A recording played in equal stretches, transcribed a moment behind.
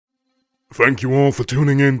Thank you all for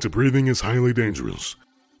tuning in to Breathing is Highly Dangerous.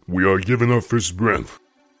 We are giving our first breath,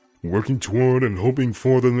 working toward and hoping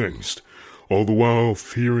for the next, all the while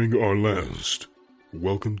fearing our last.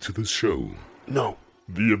 Welcome to the show. No.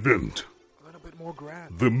 The event. A little bit more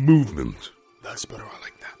grand. The movement. That's better, I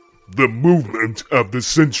like that. The movement of the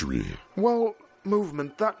century. Well,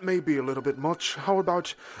 movement, that may be a little bit much. How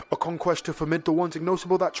about a conquest to ferment the ones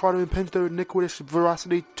ignosable that try to impinge their iniquitous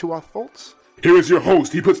veracity to our thoughts? Here is your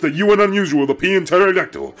host. He puts the U in unusual, the P in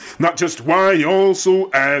pterodactyl. Not just why, he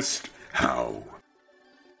also asks how.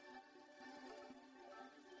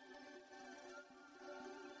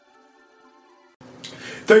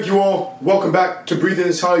 Thank you all. Welcome back to Breathing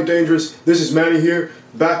is Highly Dangerous. This is Manny here,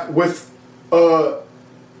 back with a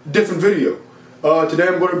different video. Today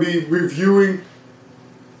I'm going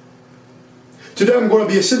to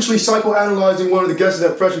be essentially psychoanalyzing one of the guests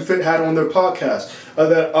that Fresh and Fit had on their podcast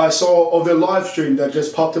that I saw of their live stream that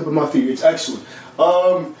just popped up in my feed. It's excellent.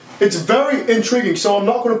 It's very intriguing, so I'm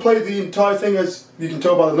not going to play the entire thing, as you can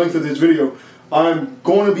tell by the length of this video. I'm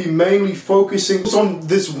going to be mainly focusing on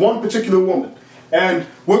this one particular woman. And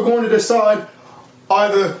we're going to decide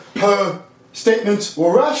either her statements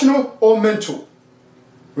were rational or mental.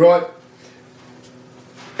 Right?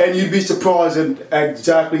 And you'd be surprised at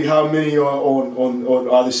exactly how many are on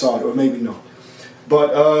either side, or maybe not.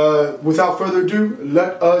 But without further ado,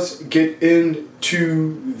 let us get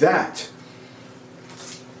into that.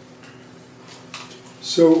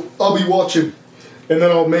 So I'll be watching, and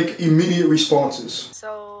then I'll make immediate responses.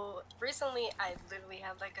 So recently, I literally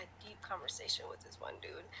had like a deep conversation with this one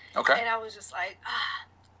dude. Okay. And I was just like,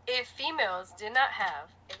 if females did not have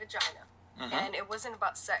a vagina and it wasn't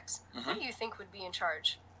about sex, who do you think would be in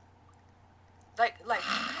charge? Like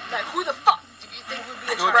who the fuck do you think would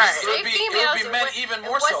be in charge? Right. Say females, it would be men even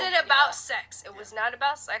more so. It wasn't about sex. It was not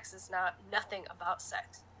about sex. It's not nothing about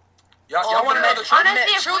sex. Y'all want to know the truth?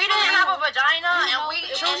 Honestly, if we didn't have a vagina and we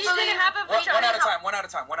didn't have a vagina. One at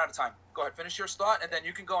a time. Go ahead, finish your thought, and then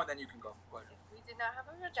you can go, Go ahead. If we did not have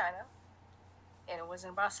a vagina and it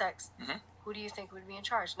wasn't about sex, who do you think would be in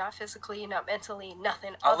charge? Not physically, not mentally,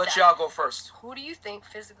 nothing. I'll let y'all go first. Who do you think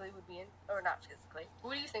physically would be in, or not physically?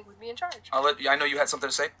 Who do you think would be in charge? I know you had something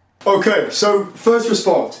to say. Okay, so first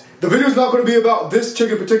response. The video is not going to be about this chick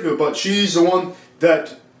in particular, but she's the one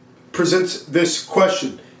that presents this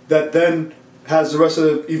question that then has the rest of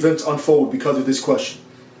the events unfold because of this question.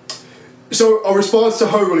 So a response to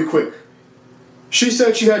her really quick. She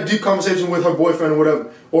said she had deep conversation with her boyfriend or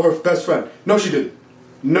whatever, or her best friend. No, she didn't.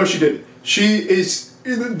 She is,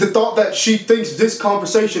 the thought that she thinks this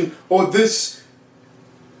conversation or this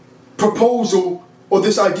proposal or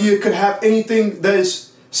this idea could have anything that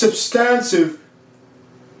is substantive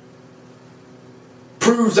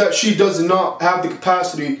proves that she does not have the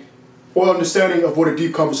capacity or understanding of what a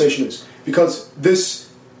deep conversation is. Because the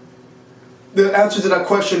answer to that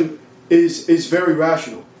question is very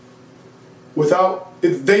rational.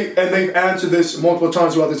 They've answered this multiple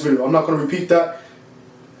times throughout this video. I'm not going to repeat that.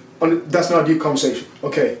 That's not a deep conversation.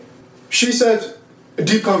 Okay. She says a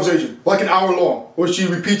deep conversation, like an hour long, where she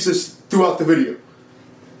repeats this throughout the video.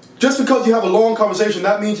 Just because you have a long conversation,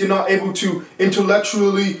 that means you're not able to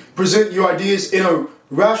intellectually present your ideas in a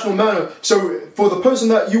rational manner. So for the person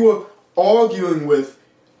that you were arguing with,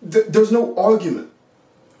 there's no argument.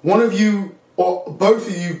 One of you or both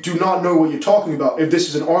of you do not know what you're talking about if this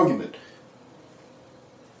is an argument.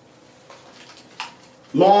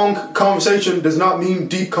 Long conversation does not mean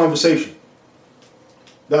deep conversation.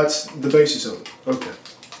 That's the basis of it. Okay.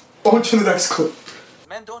 On to the next clip.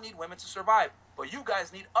 Men don't need women to survive, but you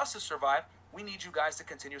guys need us to survive. We need you guys to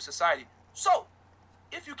continue society. So,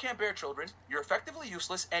 if you can't bear children, you're effectively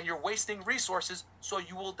useless and you're wasting resources, so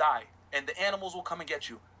you will die. And the animals will come and get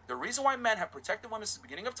you. The reason why men have protected women since the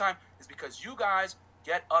beginning of time is because you guys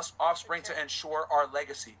get us offspring to ensure our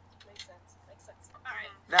legacy. Makes sense. All right.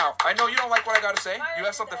 Now, I know you don't like what I got to say. You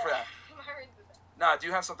have something for that. Nah, do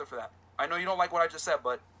you have something for that? I know you don't like what I just said,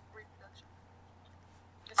 but...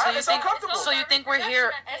 It's uncomfortable. So you think we're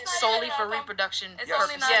here solely for reproduction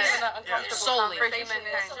purposes? Yes. Solely.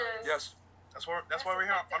 Yes. That's why we're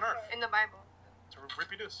here on Earth. In the Bible. To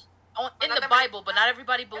reproduce. In the Bible, but not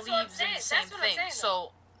everybody believes in the same thing.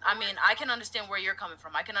 So, I mean, I can understand where you're coming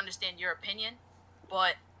from. I can understand your opinion,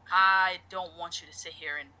 but I don't want you to sit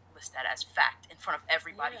here and list that as fact in front of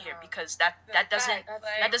everybody here, because that doesn't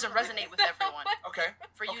resonate with everyone. Okay.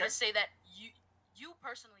 For you to say that you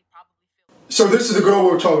personally probably feel. So this is the girl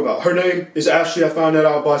we're talking about. Her name is Ashley. I found that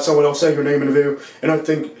out by someone else saying her name in the video, and I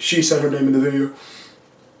think she said her name in the video.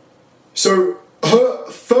 So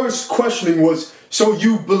her first questioning was, so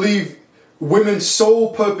you believe women's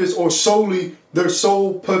sole purpose or solely their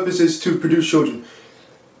sole purpose is to produce children.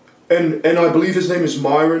 And I believe his name is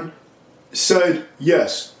Myron, said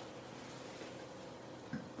yes.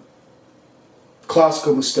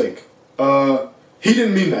 Classical mistake. He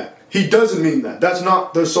didn't mean that. He doesn't mean that. That's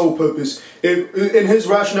not their sole purpose. In his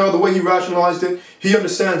rationale, the way he rationalized it, he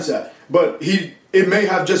understands that. But it may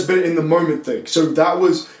have just been in the moment thing. So that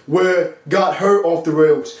was where got her off the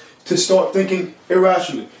rails, to start thinking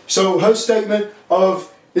irrationally. So her statement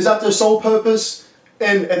of, is that their sole purpose?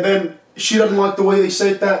 And then she doesn't like the way they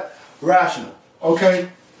said that? Rational. Okay?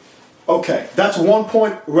 Okay. That's one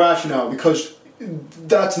point, rationale, because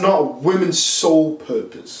that's not women's sole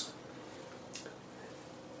purpose.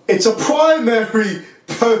 It's a primary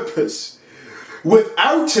purpose.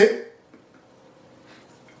 Without it,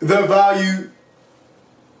 their value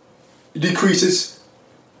decreases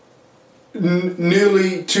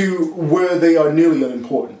nearly to where they are nearly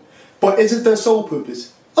unimportant. But is it their sole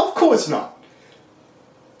purpose? Of course not.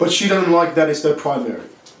 But she doesn't like that it's their primary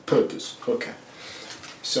purpose. Okay.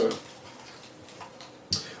 So.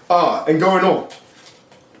 And going on.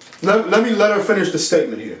 Let me let her finish the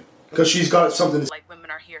statement here. Because she's got something to say. Like, women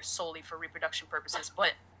are here solely for reproduction purposes,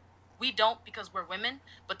 but we don't, because we're women.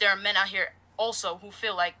 But there are men out here also who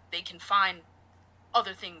feel like they can find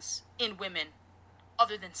other things in women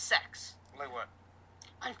other than sex. Like what?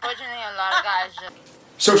 Unfortunately, a lot of guys just...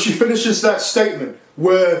 So she finishes that statement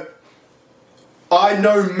where I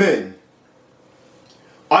know men.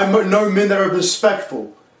 I know men that are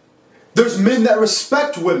respectful. There's men that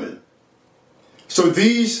respect women. So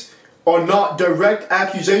these are not direct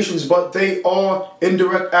accusations, but they are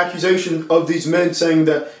indirect accusations of these men saying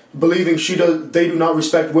that, believing they do not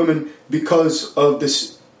respect women because of the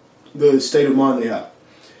state of mind they have.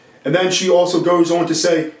 And then she also goes on to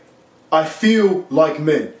say, I feel like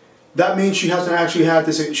men. That means she hasn't actually had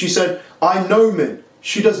this. She said, I know men.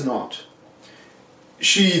 She does not.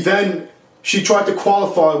 She tried to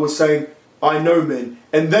qualify with saying, I know men.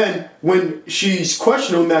 And then when she's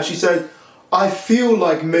questioning that, she said, I feel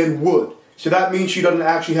like men would. So that means she doesn't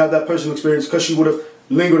actually have that personal experience, because she would have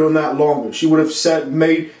lingered on that longer. She would have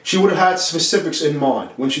she would have had specifics in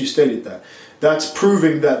mind when she stated that. That's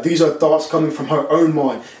proving that these are thoughts coming from her own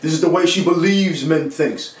mind. This is the way she believes men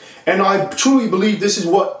thinks. And I truly believe this is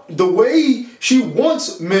the way she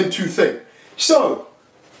wants men to think. So,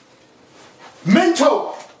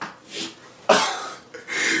 mental.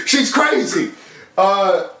 She's crazy.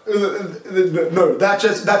 No,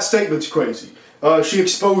 that statement's crazy. She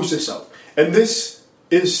exposed herself. And this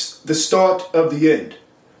is the start of the end.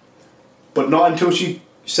 But not until she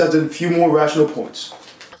says a few more rational points.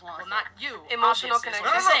 Well, not you. Emotional obviously, connection. is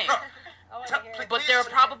what I'm saying. But there are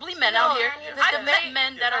probably men out here. I've met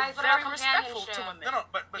men that are very respectful to women.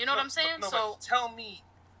 But you know what I'm saying? So tell me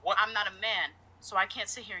what. I'm not a man, so I can't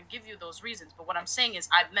sit here and give you those reasons. But what I'm saying is,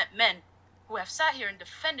 I've met men who have sat here and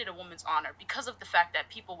defended a woman's honor because of the fact that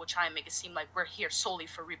people will try and make it seem like we're here solely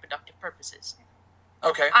for reproductive purposes.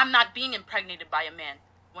 Okay. I'm not being impregnated by a man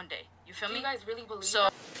one day. You feel me? You guys really believe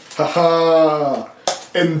that? Haha.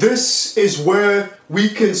 And this is where we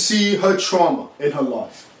can see her trauma in her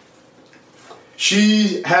life.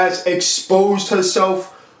 She has exposed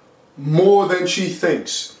herself more than she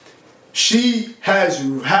thinks. She has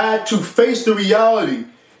had to face the reality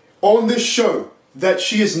on this show that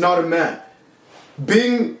she is not a man.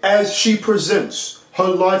 Being as she presents, her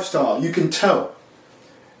lifestyle, you can tell.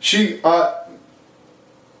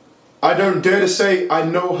 I don't dare to say I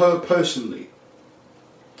know her personally.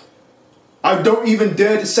 I don't even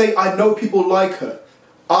dare to say I know people like her.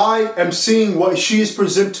 I am seeing what she is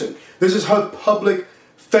presenting. This is her public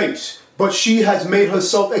face. But she has made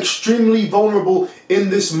herself extremely vulnerable in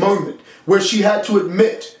this moment, where she had to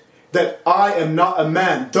admit that I am not a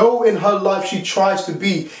man. Though in her life she tries to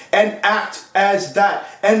be and act as that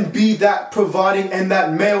and be that, providing and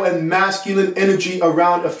that male and masculine energy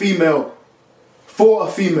around a female, for a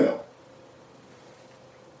female.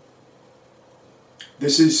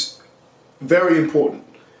 This is very important,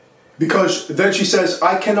 because then she says,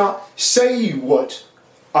 I cannot say what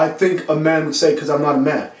I think a man would say because I'm not a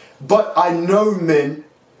man. But I know men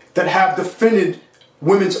that have defended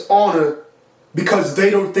women's honor because they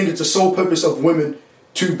don't think it's the sole purpose of women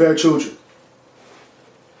to bear children.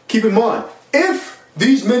 Keep in mind, if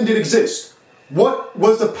these men did exist, what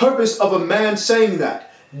was the purpose of a man saying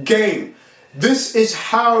that? Game. This is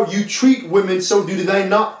how you treat women, so do they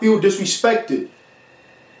not feel disrespected.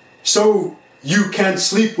 So you can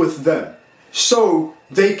sleep with them. So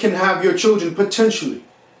they can have your children potentially.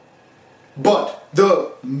 But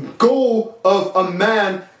the goal of a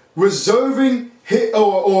man reserving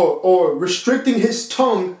or restricting his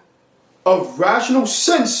tongue of rational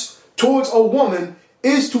sense towards a woman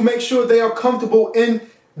is to make sure they are comfortable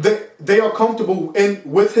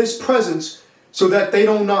with his presence, so that they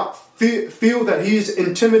do not feel that he is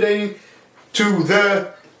intimidating to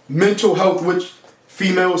their mental health, which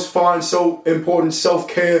females find so important.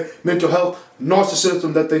 Self-care, mental health,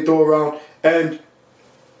 narcissism that they throw around, and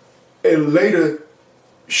later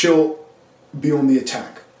she'll be on the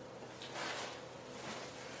attack.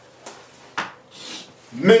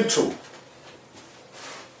 Mental.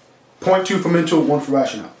 Point 2 for mental, 1 for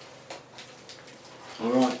rational.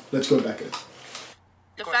 Alright, let's go back in.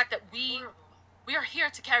 The fact that we are here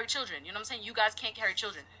to carry children. You know what I'm saying? You guys can't carry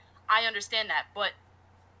children. I understand that, but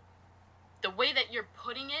the way that you're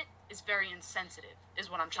putting it is very insensitive, is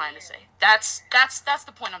what I'm trying to say. That's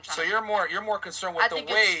the point I'm trying to make. So you're more concerned with the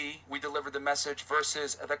way we deliver the message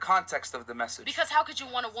versus the context of the message. Because how could you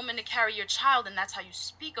want a woman to carry your child, and that's how you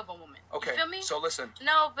speak of a woman? Okay, you feel me? So listen.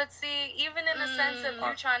 No, but see, even in the sense of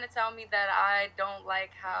you trying to tell me that I don't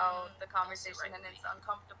like how the conversation and it's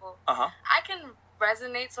uncomfortable, I can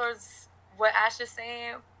resonate towards what Ash is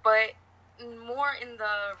saying, but more in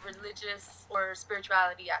the religious or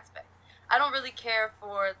spirituality aspect. I don't really care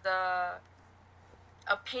for the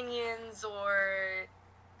opinions or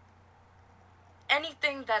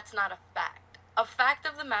anything that's not a fact. A fact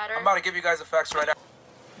of the matter. I'm about to give you guys the facts right now.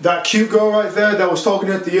 That cute girl right there that was talking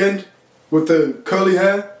at the end with the curly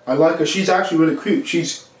hair, I like her. She's actually really cute.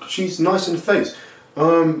 She's nice in the face.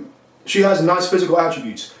 She has nice physical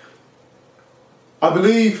attributes. I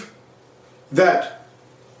believe that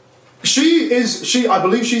I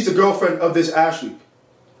believe she's the girlfriend of this Ashley.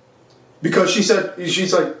 Because she's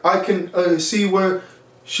like, I can see where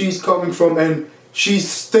she's coming from, and she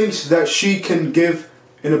thinks that she can give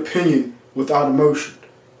an opinion without emotion.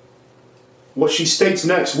 What she states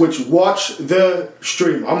next, which watch the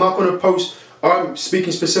stream. I'm not going to post, I'm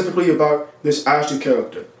speaking specifically about this Ashley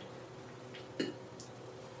character.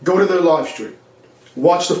 Go to their live stream.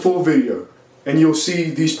 Watch the full video, and you'll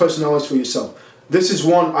see these personalities for yourself. This is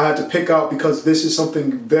one I had to pick out because this is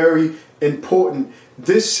something very important.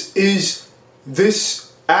 This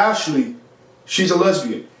Ashley, she's a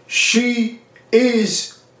lesbian. She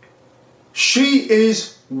is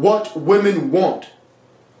what women want.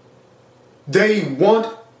 They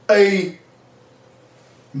want a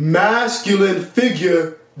masculine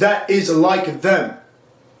figure that is like them.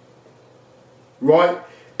 Right?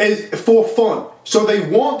 And for fun. So they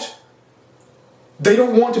don't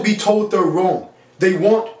want to be told they're wrong. They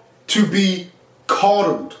want to be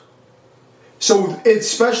coddled. So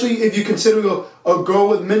especially if you consider a girl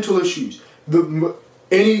with mental issues, I'm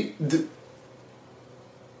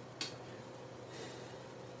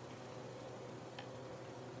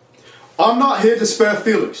not here to spare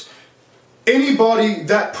feelings. Anybody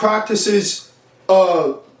that practices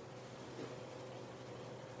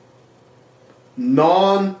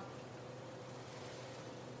non-human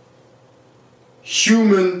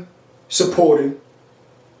supporting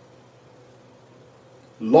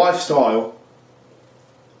lifestyle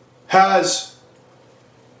has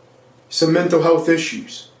some mental health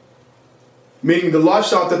issues. Meaning the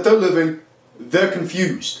lifestyle that they're living, they're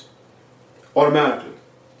confused automatically.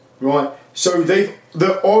 Right? So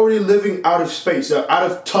they're already living out of space. They're out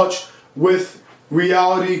of touch with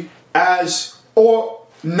reality or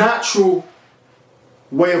natural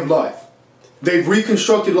way of life. They've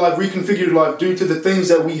reconstructed life, reconfigured life due to the things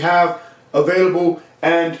that we have available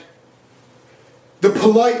and the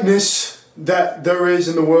politeness that there is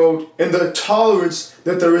in the world and the tolerance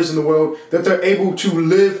that there is in the world, that they're able to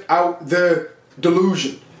live out their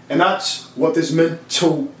delusion. And that's what this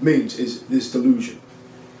mental means, is this delusion.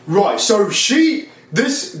 Right, so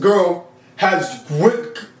this girl has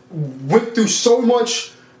went through so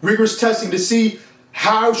much rigorous testing to see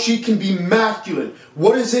how she can be masculine.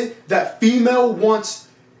 What is it that female wants?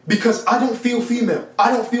 Because I don't feel female.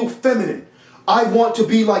 I don't feel feminine. I want to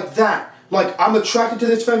be like that. Like, I'm attracted to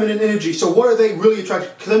this feminine energy. So what are they really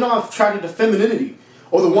attracted to? Because they're not attracted to femininity.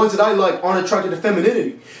 Or the ones that I like aren't attracted to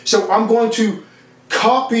femininity. So I'm going to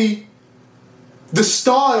copy the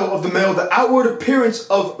style of the male, the outward appearance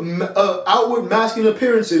of outward masculine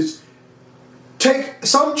appearances. Take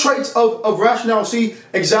some traits of rationality, see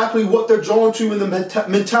exactly what they're drawn to in the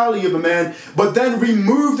mentality of a man, but then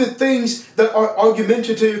remove the things that are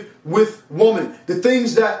argumentative with woman, the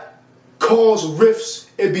things that cause rifts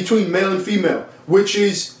between male and female, which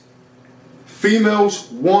is females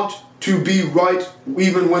want to be right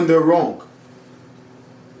even when they're wrong.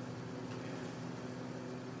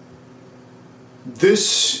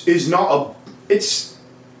 This is not it's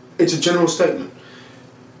a general statement.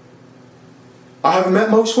 I haven't met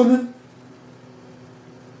most women.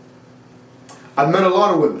 I've met a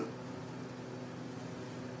lot of women.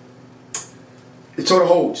 It sort of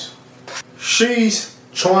holds. She's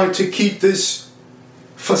trying to keep this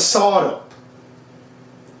facade up.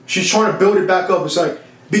 She's trying to build it back up. It's like,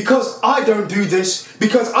 because I don't do this,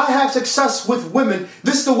 because I have success with women,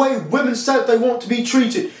 this is the way women said they want to be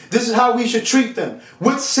treated. This is how we should treat them.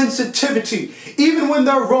 With sensitivity. Even when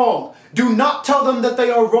they're wrong, do not tell them that they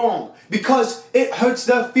are wrong, because it hurts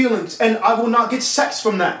their feelings and I will not get sex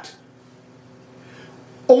from that.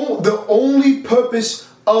 The only purpose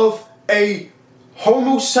of a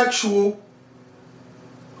homosexual,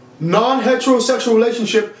 non-heterosexual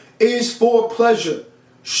relationship is for pleasure,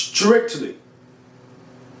 strictly.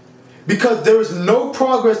 Because there is no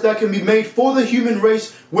progress that can be made for the human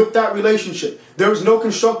race with that relationship. There is no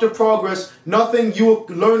constructive progress, nothing you will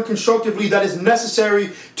learn constructively that is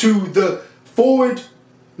necessary to the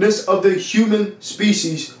forwardness of the human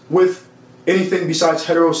species with anything besides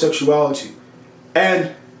heterosexuality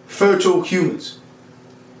and fertile humans.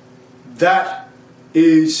 That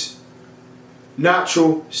is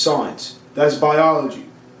natural science. That's biology.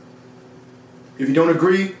 If you don't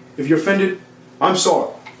agree, if you're offended, I'm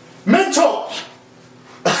sorry. Mental!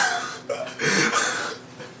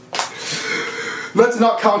 Let's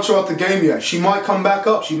not count her out the game yet. She might come back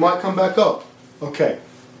up. She might come back up. Okay,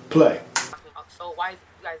 play. So why you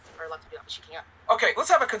guys are allowed to do that, but she can't? Okay, let's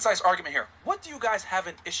have a concise argument here. What do you guys have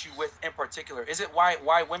an issue with in particular? Is it why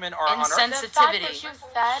women are on Earth? The fact that you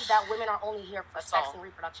said that women are only here for sex and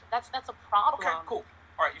reproduction. That's a problem. Okay, cool.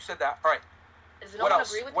 All right, you said that. All right. Does no one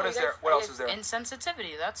agree with what you? Is there? What else is there?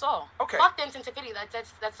 Insensitivity, that's all. Okay. Fuck the insensitivity.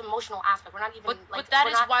 That's emotional aspect. We're not even but that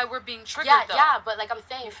is why we're being triggered. Yeah, though. yeah. But like I'm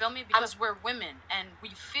saying, you feel me? Because we're women and we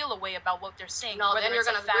feel a way about what they're saying. No, whether then you're it's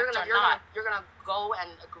gonna a fact or not. you're gonna go and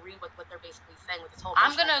agree with what they're basically saying with this whole.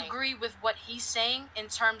 I'm gonna thing. agree with what he's saying in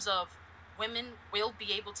terms of women will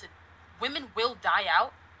die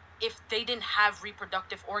out if they didn't have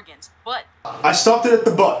reproductive organs. But I stopped it at the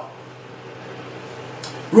butt.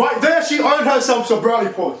 Right there, she earned herself some brownie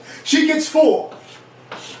points. She gets 4.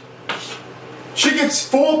 She gets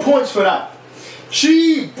 4 points for that.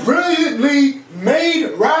 She brilliantly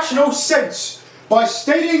made rational sense by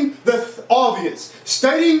stating the obvious,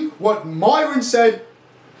 stating what Myron said.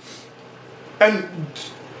 And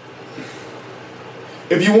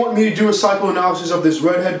if you want me to do a psychoanalysis of this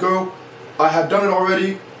redhead girl, I have done it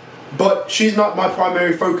already, but she's not my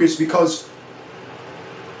primary focus because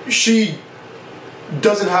she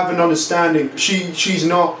doesn't have an understanding. She's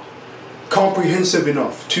not comprehensive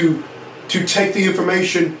enough to take the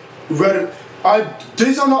information.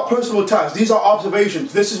 These are not personal attacks. These are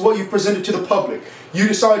observations. This is what you presented to the public. You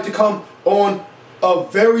decided to come on a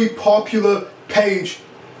very popular page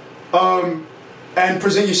and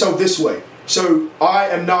present yourself this way. So I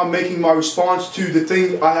am now making my response to the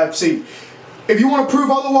thing I have seen. If you want to prove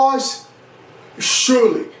otherwise,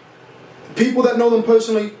 surely. People that know them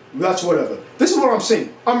personally, that's whatever. This is what I'm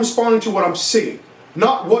seeing. I'm responding to what I'm seeing,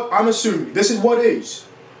 not what I'm assuming. This is what is.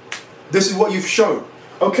 This is what you've shown.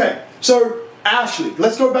 Okay, so Ashley,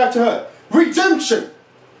 let's go back to her. Redemption.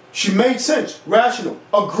 She made sense, rational,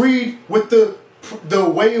 agreed with the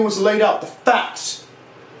way it was laid out, the facts.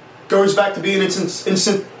 Goes back to being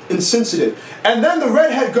insensitive. And then the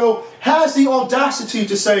redhead girl has the audacity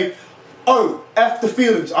to say, oh, F the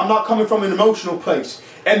feelings, I'm not coming from an emotional place.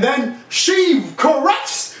 And then she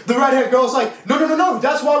corrects the redhead girl's like, no,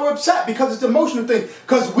 that's why we're upset, because it's the emotional thing.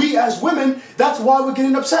 Because we as women, that's why we're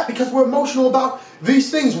getting upset, because we're emotional about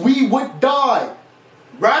these things. We would die.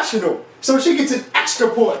 Rational. So she gets an extra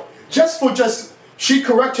point. She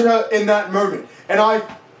corrected her in that moment.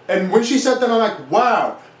 And when she said that, I'm like,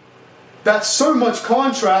 wow, that's so much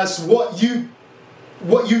contrast what you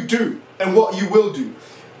do and what you will do.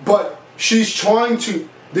 But she's trying to,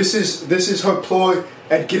 this is her ploy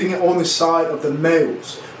at getting it on the side of the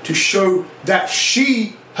males to show that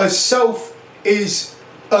she herself is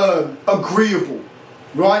agreeable,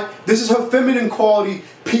 right? This is her feminine quality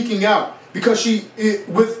peeking out because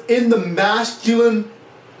within the masculine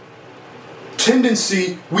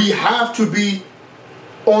tendency, we have to be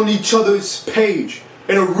on each other's page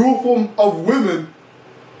in a room of women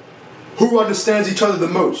who understands each other the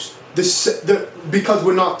most. Because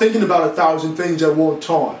we're not thinking about 1,000 things at one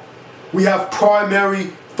time. We have primary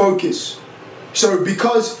focus. So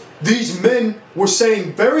because these men were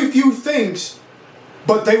saying very few things,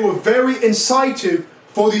 but they were very incisive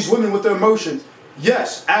for these women with their emotions.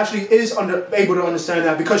 Yes, Ashley is able to understand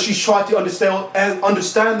that because she's trying to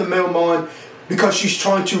understand the male mind because she's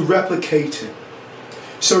trying to replicate it.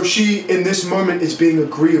 So she, in this moment, is being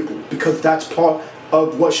agreeable because that's part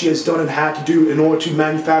of what she has done and had to do in order to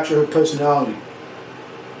manufacture her personality.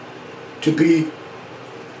 to be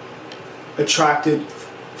attracted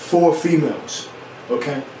for females,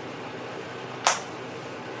 okay?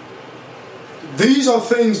 These are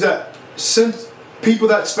things that people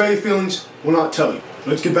that spare your feelings will not tell you.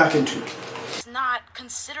 Let's get back into it. It's not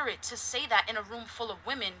considerate to say that in a room full of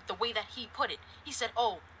women the way that he put it. He said,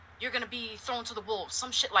 oh, you're gonna be thrown to the wolves,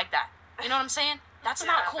 some shit like that. You know what I'm saying? That's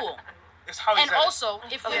not cool. And also,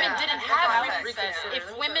 if women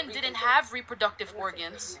didn't have reproductive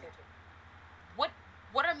organs,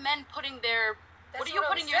 what are men putting their what are you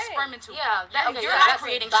putting your sperm into? Yeah, you're not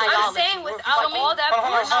creating children. I'm saying without all that,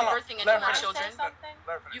 you're not birthing any more children.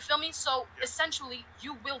 You feel me? So essentially,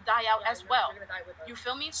 you will die out as well. You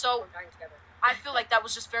feel me? So I feel like that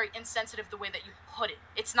was just very insensitive the way that you put it.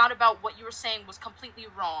 It's not about what you were saying was completely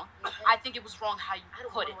wrong. I think it was wrong how you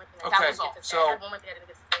put it. That was all. So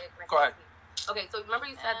go ahead. Okay, so remember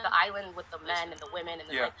you said the island with the men and the women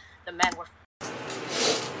and the men were.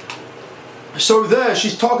 So there,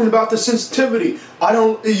 she's talking about the sensitivity.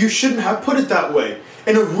 You shouldn't have put it that way.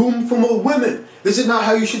 In a room full of women, this is not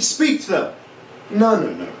how you should speak to them.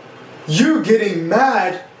 No. You're getting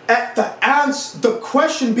mad at the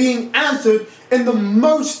question being answered in the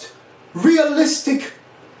most realistic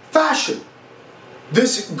fashion.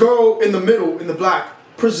 This girl in the middle, in the black,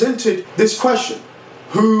 presented this question.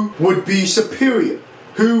 Who would be superior?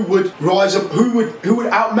 Who would rise up? Who would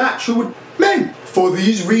outmatch? Men. For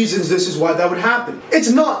these reasons, this is why that would happen. It's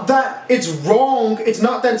not that it's wrong. It's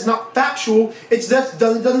not that it's not factual. It's that it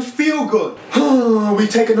doesn't feel good. We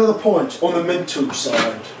take another point on the mental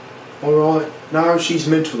side. Alright, now she's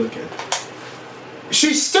mental again.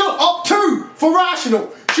 She's still up 2 for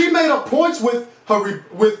rational. She made up points with her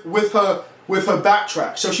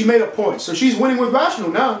backtrack. So she made up points. So she's winning with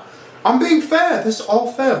rational now. I'm being fair. This is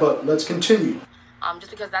all fair, but let's continue.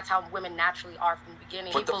 Just because that's how women naturally are from the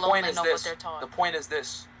beginning. But the point is this. The point is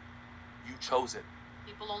this. You chose it.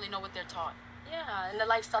 People only know what they're taught. Yeah, and the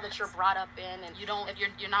lifestyle that you're brought up in, and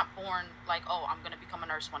you're not born like, oh, I'm gonna become a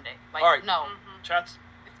nurse one day. Like, all right. No. Chats.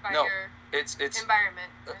 No, it's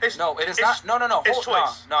environment. No, it is not. No. It's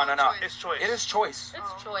choice. No. It's choice. It is choice.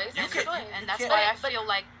 It's choice. And that's why I feel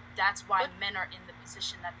like that's why men are in the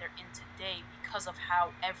position that they're in today, because of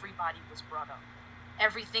how everybody was brought up.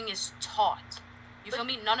 Everything is taught. You feel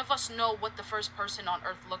me? None of us know what the first person on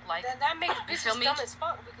earth looked like. That makes business dumb as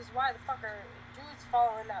fuck, because why the fuck are dudes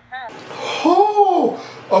following that path? Oh,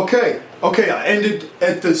 okay. I ended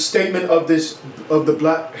at the statement of the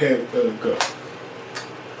black haired girl.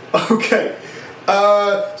 Okay,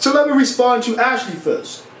 so let me respond to Ashley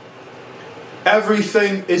first.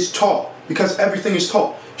 Everything is taught, because everything is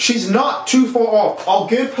taught. She's not too far off. I'll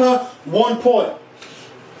give her 1 point.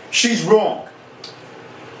 She's wrong.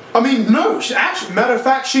 I mean, no, matter of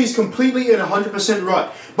fact, she's completely and 100%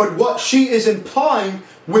 right. But what she is implying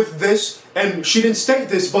with this, and she didn't state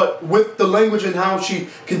this, but with the language and how she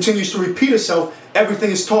continues to repeat herself,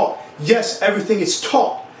 everything is taught. Yes, everything is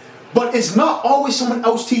taught. But it's not always someone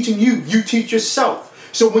else teaching you. You teach yourself.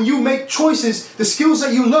 So when you make choices, the skills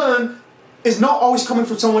that you learn is not always coming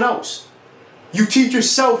from someone else. You teach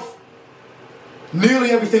yourself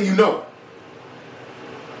nearly everything you know.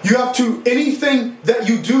 You have to, anything that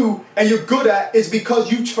you do and you're good at is because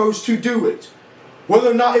you chose to do it. Whether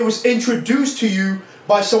or not it was introduced to you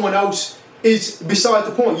by someone else is beside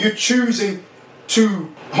the point. You're choosing to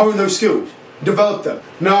hone those skills, develop them.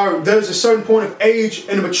 Now, there's a certain point of age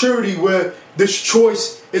and maturity where this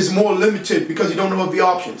choice is more limited because you don't know of the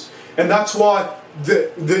options. And that's why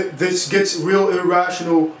this gets real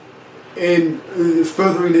irrational in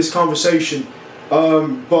furthering this conversation.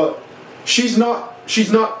 But she's not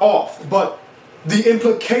off, but the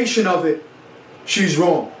implication of it, she's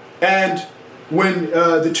wrong. And when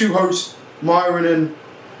the two hosts, Myron and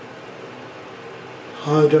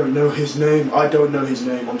I don't know his name,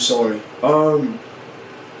 I'm sorry.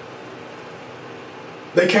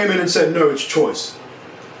 They came in and said, no, it's choice.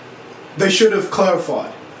 They should have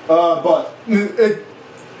clarified. But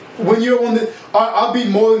when you're on I'll be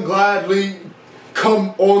more than gladly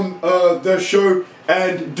come on their show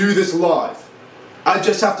and do this live. I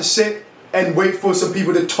just have to sit and wait for some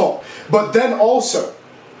people to talk. But then also,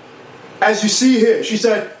 as you see here, she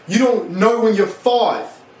said, you don't know when you're 5.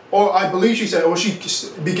 Or I believe she said, or she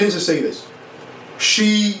begins to say this.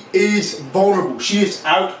 She is vulnerable. She is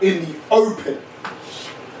out in the open.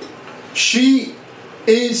 She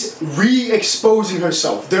is re-exposing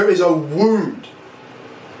herself. There is a wound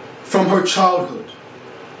from her childhood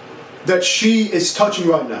that she is touching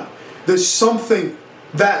right now. There's something,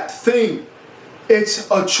 that thing, it's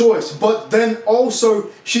a choice. But then also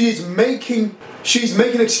she's making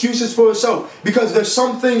excuses for herself, because there's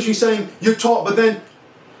some things she's saying you're taught, but then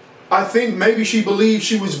I think maybe she believes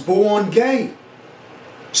she was born gay.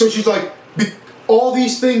 So she's like, all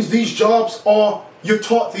these things, these jobs are, you're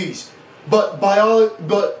taught these. But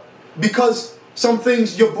because some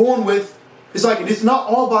things you're born with, it's like, it's not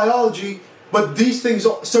all biology, but these things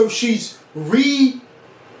are, so she's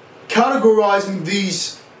recategorizing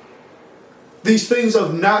these things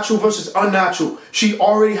of natural versus unnatural. She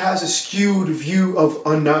already has a skewed view of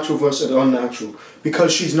unnatural versus unnatural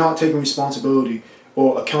because she's not taking responsibility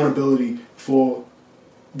or accountability for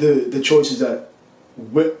the choices that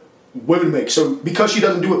women make. So because she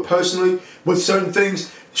doesn't do it personally with certain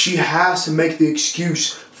things, she has to make the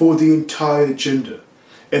excuse for the entire gender.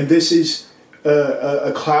 And this is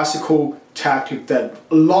a classical tactic that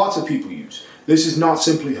lots of people use. This is not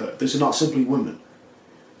simply her. This is not simply women.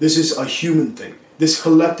 This is a human thing. This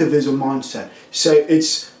collectivism mindset. Say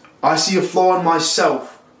I see a flaw in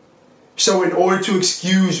myself, so in order to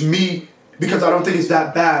excuse me, because I don't think it's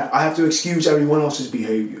that bad, I have to excuse everyone else's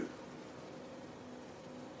behavior.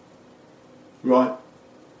 Right?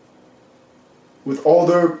 With all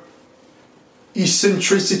their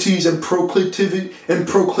eccentricities and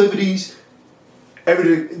proclivities,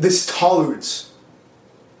 everything, this tolerance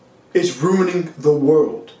is ruining the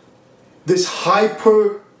world. This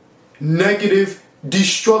hyper negative,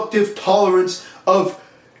 destructive tolerance of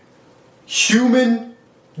human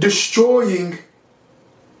destroying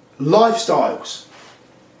lifestyles.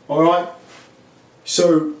 Alright?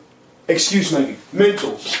 So, excuse making.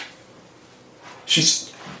 Mental.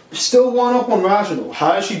 She's still one up on rational.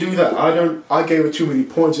 How does she do that? I gave her too many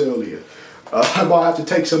points earlier. I might have to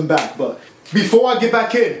take some back, but before I get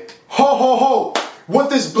back in, ho ho ho! What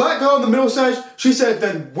this black girl in the middle says, she said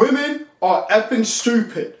that women are effing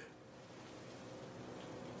stupid.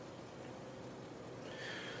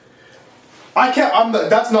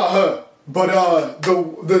 That's not her. But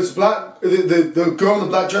the girl in the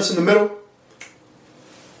black dress in the middle.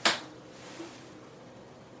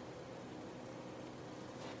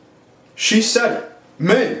 She said it.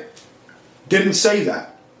 Men didn't say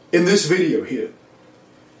that in this video here.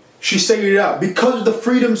 She stated it out. Because of the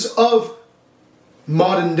freedoms of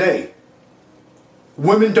modern day,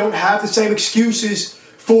 women don't have the same excuses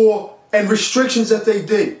for and restrictions that they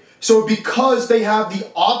did. So because they have the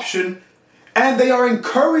option and they are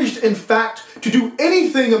encouraged, in fact, to do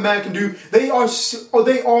anything a man can do, they are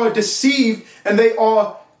deceived and they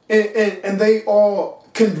are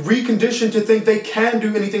reconditioned to think they can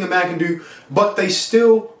do anything a man can do, but they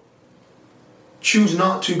still choose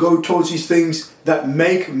not to go towards these things that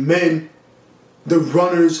make men the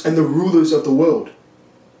runners and the rulers of the world,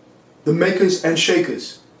 the makers and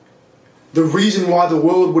shakers. The reason why the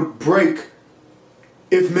world would break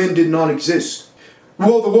if men did not exist.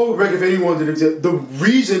 Well, the world would break if anyone did exist. The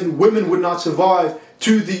reason women would not survive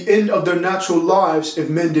to the end of their natural lives if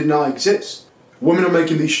men did not exist. Women are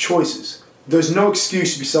making these choices. There's no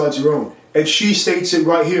excuse besides your own. And she states it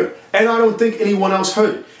right here. And I don't think anyone else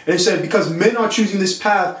heard it. And it said, because men are choosing this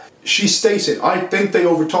path, she states it. I think they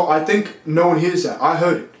overtalk. I think no one hears that. I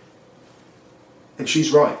heard it. And she's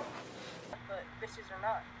right. But bitches are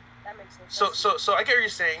not. That makes no So I get what you're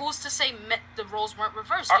saying. Who's to say the roles weren't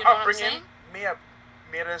reversed? You know what I'm saying?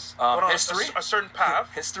 Made us go on history? a certain path.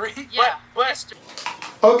 History? Yeah. But History.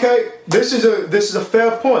 Okay, this is a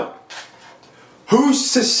fair point.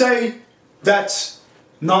 Who's to say that's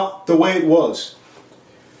not the way it was?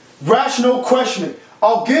 Rational questioning.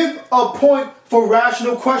 I'll give a point for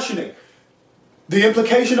rational questioning. The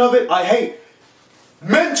implication of it, I hate.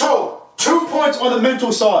 Mental. 2 points on the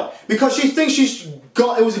mental side. Because she thinks it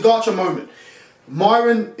was a gotcha moment.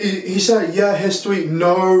 Myron, he said, yeah, history.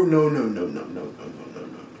 No.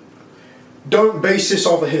 Don't base this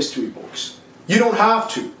off of history books. You don't have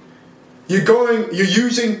to. You're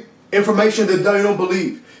using information that they don't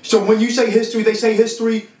believe. So when you say history, they say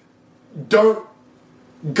history. Don't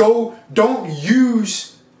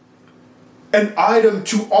use an item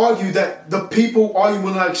to argue that the people are you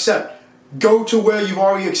willing to accept. Go to where you've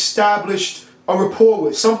already established a rapport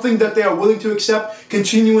with, something that they are willing to accept.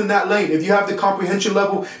 Continue in that lane. If you have the comprehension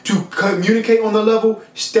level to communicate on the level,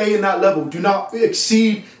 stay in that level. Do not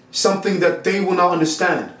exceed something that they will not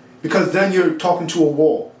understand, because then you're talking to a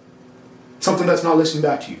wall. Something that's not listening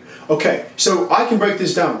back to you. Okay, so I can break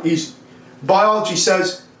this down easy. Biology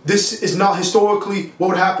says this is not historically what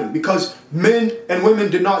would happen, because men and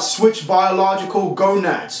women did not switch biological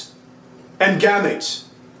gonads and gametes.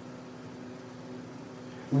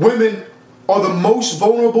 Women are the most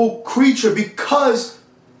vulnerable creature because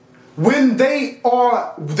when they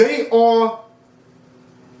are the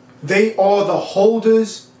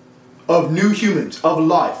holders of new humans, of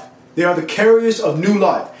life. They are the carriers of new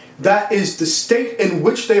life. That is the state in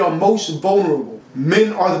which they are most vulnerable.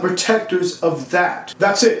 Men are the protectors of that.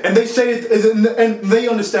 That's it. And they say it, and they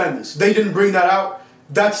understand this. They didn't bring that out.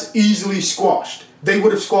 That's easily squashed. They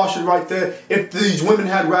would have squashed it right there if these women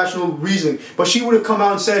had rational reasoning. But she would have come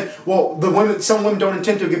out and said, well, some women don't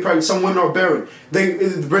intend to get pregnant, some women are barren. They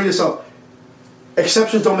bring this up.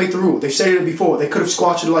 Exceptions don't make the rule. They stated it before. They could have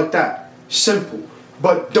squashed it like that. Simple.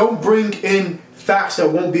 But don't bring in facts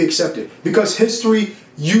that won't be accepted. Because history,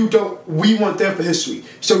 we weren't there for history.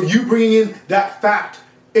 So you bringing in that fact,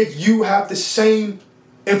 you have the same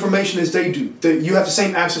information as they do. You have the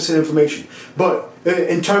same access to the information. But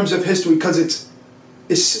in terms of history, because it's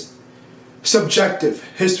subjective.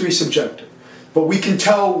 History is subjective. But we can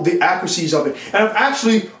tell the accuracies of it. And I've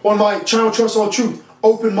actually, on my channel, Trust All Truth,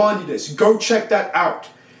 Open-Mindedness, go check that out.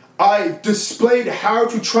 I displayed how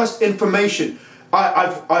to trust information.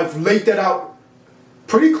 I've laid that out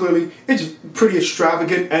pretty clearly. It's pretty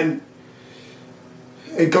extravagant and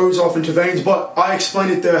it goes off into veins, but I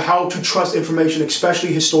explained it there, how to trust information,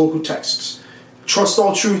 especially historical texts. Trust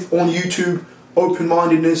All Truth on YouTube,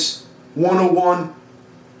 Open-Mindedness 101.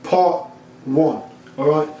 Part 1.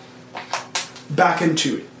 Alright? Back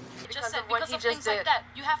into it. Because of things like that,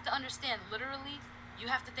 you have to understand, literally, you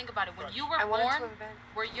have to think about it. When you were born,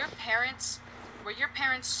 were your parents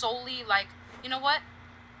solely like, you know what?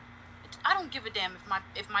 I don't give a damn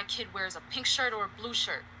if my kid wears a pink shirt or a blue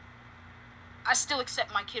shirt. I still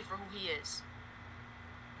accept my kid for who he is.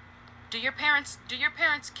 Do your parents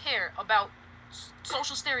care about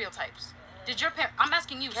social stereotypes? I'm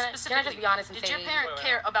asking you specifically. Can I just be honest and did say, your parent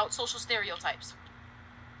care about social stereotypes?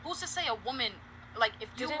 Who's to say a woman, like if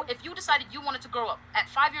you decided you wanted to grow up at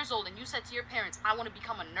 5 years old and you said to your parents, I want to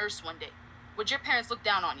become a nurse one day, would your parents look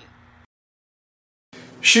down on you?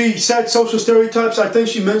 She said social stereotypes. I think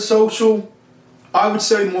she meant social. I would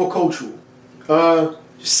say more cultural.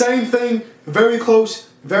 Same thing, very close,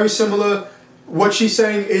 very similar. What she's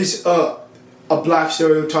saying is a black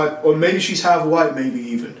stereotype, or maybe she's half white, maybe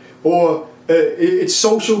even. Or it's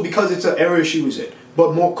social because it's an area she was in,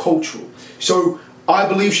 but more cultural. So I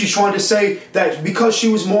believe she's trying to say that because she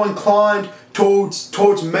was more inclined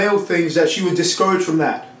towards male things, that she was discouraged from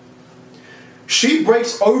that. She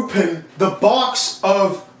breaks open the box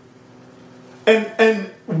of,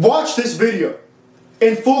 and watch this video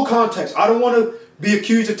in full context. I don't want to be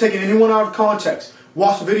accused of taking anyone out of context.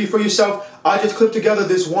 Watch the video for yourself. I just clipped together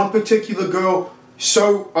this one particular girl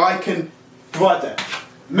so I can provide that.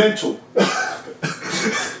 Mental.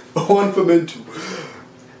 One for mental.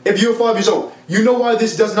 If you're 5 years old, you know why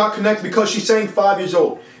this does not connect, because she's saying 5 years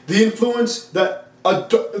old. The influence that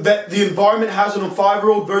the environment has on a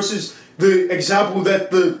 5-year-old versus the example that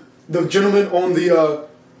the gentleman on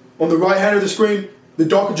the right hand of the screen, the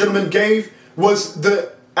darker gentleman, gave, was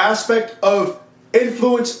the aspect of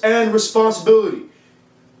influence and responsibility.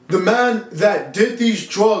 The man that did these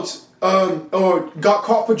drugs or got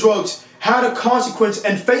caught for drugs had a consequence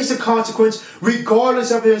and faced a consequence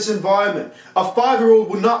regardless of his environment. A 5-year-old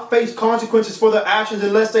will not face consequences for their actions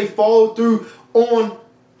unless they follow through on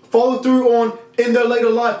in their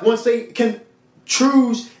later life, once they can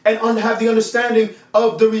choose and have the understanding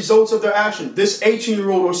of the results of their action. This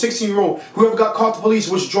 18-year-old or 16-year-old, whoever got caught the police,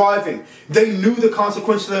 was driving. They knew the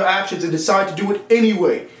consequences of their actions and decided to do it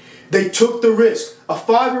anyway. They took the risk. A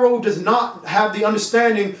 5-year-old does not have the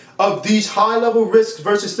understanding of these high-level risks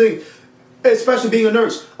versus things, especially being a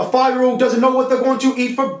nurse. A 5-year-old doesn't know what they're going to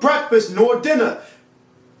eat for breakfast nor dinner.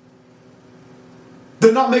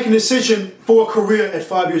 They're not making a decision for a career at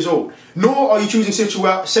 5 years old. Nor are you choosing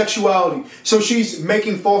sexuality. So she's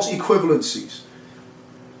making false equivalencies.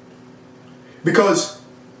 Because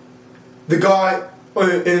the guy on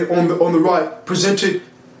the right presented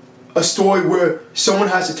a story where someone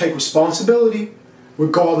has to take responsibility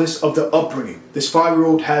regardless of their upbringing. This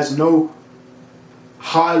 5-year-old has no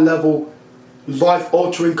high-level,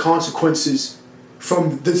 life-altering consequences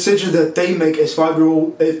from the decisions that they make as 5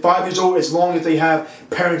 years old, as long as they have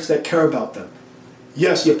parents that care about them.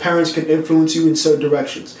 Yes, your parents can influence you in certain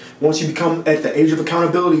directions. Once you become at the age of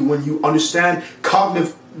accountability, when you understand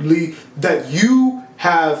cognitively that you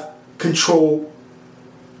have control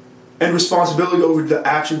and responsibility over the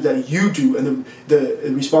actions that you do, and the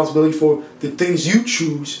responsibility for the things you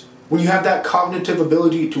choose, when you have that cognitive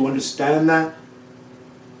ability to understand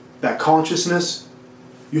that consciousness,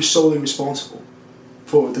 you're solely responsible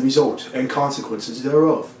for the results and consequences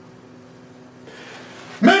thereof.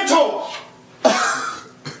 Mental!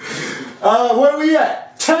 Where are we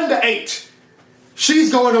at? 10-8.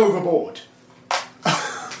 She's going overboard.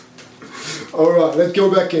 Alright, let's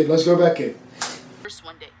go back in. First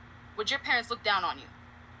one day, would your parents look down on you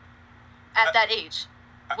at that age?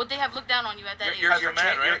 Would they have looked down on you at that age? You're a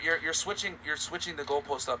man, right? You're switching the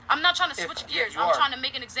goalpost up. I'm not trying to switch gears. Yeah, I'm trying to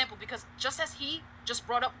make an example because just as he just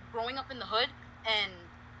brought up growing up in the hood and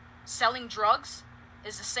selling drugs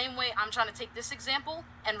is the same way I'm trying to take this example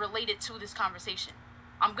and relate it to this conversation.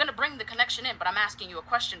 I'm going to bring the connection in, but I'm asking you a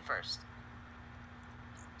question first.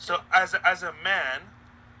 So as a man,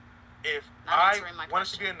 if I wanted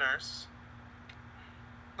to be a nurse...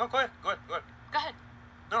 No, go ahead. Go ahead.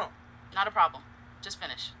 No. Not a problem. Just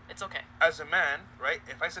finish. It's okay. As a man, right,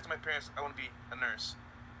 if I said to my parents, I want to be a nurse,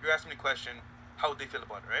 you're asking me a question, how would they feel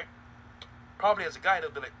about it, right? Probably as a guy,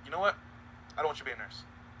 they'll be like, you know what? I don't want you to be a nurse.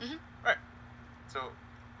 Mm-hmm. Right. So,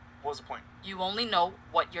 what was the point? You only know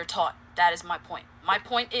what you're taught. That is my point. My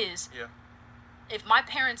point is, if my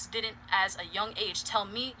parents didn't, as a young age, tell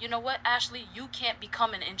me, you know what, Ashley, you can't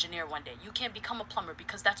become an engineer one day. You can't become a plumber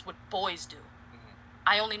because that's what boys do. Mm-hmm.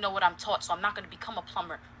 I only know what I'm taught, so I'm not going to become a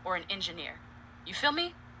plumber or an engineer. You feel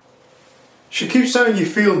me? She keeps saying you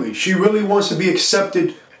feel me. She really wants to be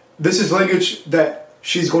accepted. This is language that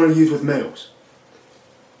she's going to use with males.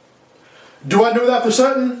 Do I know that for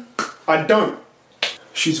certain? I don't.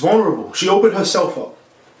 She's vulnerable. She opened herself up.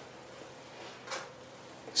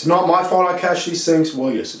 It's not my fault I catch these things.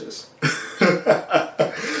 Well, yes it is.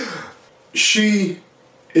 She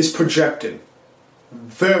is projecting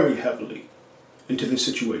very heavily into this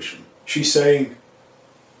situation. She's saying,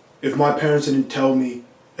 if my parents didn't tell me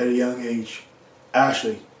at a young age,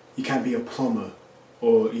 Ashley, you can't be a plumber,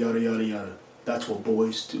 or yada yada yada, that's what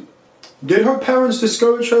boys do. Did her parents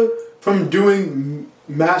discourage her from doing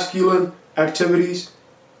masculine activities?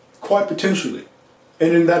 Quite potentially.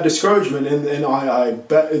 And in that discouragement, and I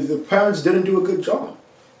bet the parents didn't do a good job.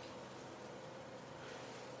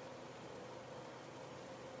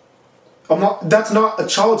 That's not a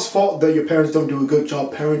child's fault that your parents don't do a good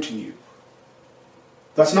job parenting you.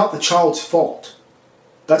 That's not the child's fault.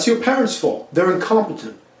 That's your parents' fault. They're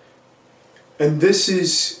incompetent. And this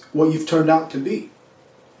is what you've turned out to be.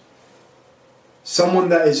 Someone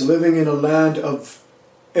that is living in a land of,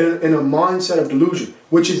 in a mindset of delusion,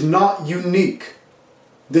 which is not unique.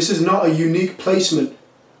 This is not a unique placement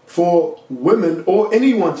for women or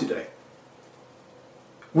anyone today.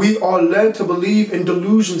 We are led to believe in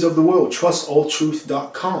delusions of the world.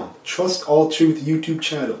 TrustAllTruth.com. Trust All Truth YouTube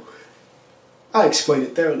channel. I explained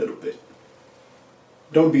it there a little bit.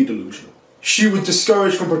 Don't be delusional. She was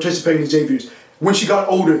discouraged from participating in Xavier's. When she got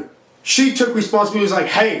older, she took responsibility. It was like,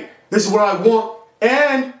 hey, this is what I want.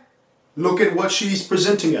 And look at what she's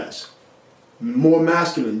presenting as. More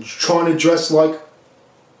masculine. Trying to dress like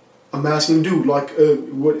a masculine dude. Like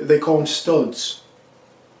what they call them, studs.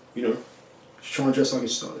 You know? She's trying to dress like a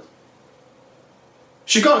stud.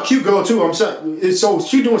 She got a cute girl too, I'm saying. So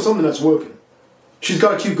she's doing something that's working. She's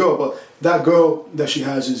got a cute girl, but that girl that she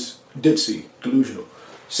has is ditzy, delusional.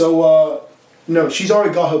 So, no, she's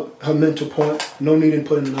already got her mental point. No need in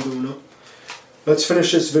putting another one up. Let's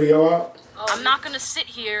finish this video out. I'm not going to sit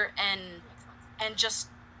here and just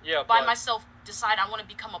by myself decide I want to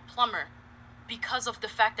become a plumber because of the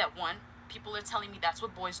fact that, one, people are telling me that's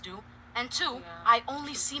what boys do, and two, I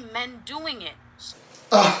only see men doing it.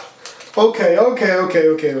 Okay.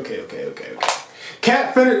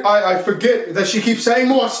 Can't finish. I forget that she keeps saying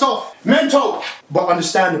more stuff. Mental, but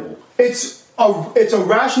understandable. It's a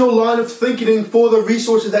rational line of thinking for the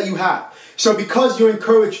resources that you have. So because you're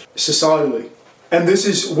encouraged societally, and this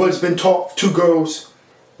is what's been taught to girls,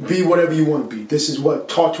 be whatever you want to be. This is what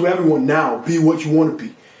taught to everyone now. Be what you want to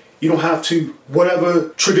be. You don't have to, whatever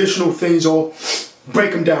traditional things are,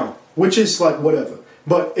 break them down. Which is like whatever.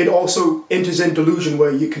 But it also enters in delusion where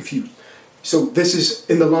you're confused. So this is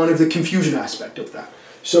in the line of the confusion aspect of that.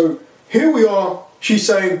 So here we are. She's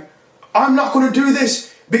saying, I'm not going to do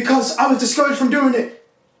this because I was discouraged from doing it.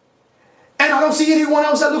 And I don't see anyone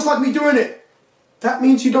else that looks like me doing it. That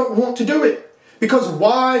means you don't want to do it. Because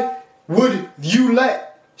why would you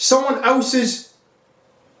let someone else's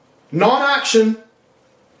non-action,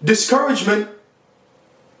 discouragement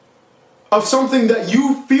of something that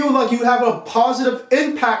you feel like you have a positive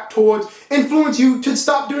impact towards influence you to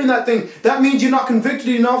stop doing that thing? That means you're not convicted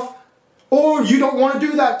enough or you don't want to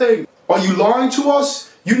do that thing. Are you lying to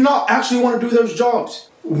us? You not actually want to do those jobs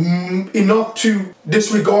enough to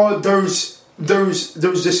disregard those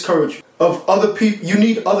discouragement of other people. You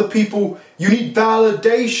need other people. You need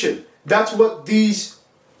validation. That's what these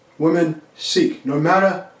women seek. No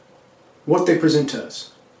matter what they present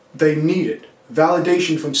as, they need it.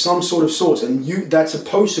 Validation from some sort of source, and that's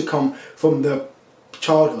supposed to come from their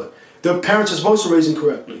childhood. Their parents are supposed to raise them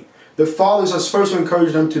correctly. Their fathers are supposed to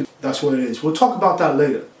encourage them to. That's what it is. We'll talk about that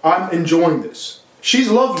later. I'm enjoying this. She's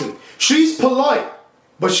lovely. She's polite,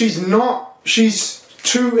 but she's not. She's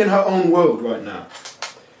too in her own world right now.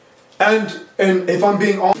 And if I'm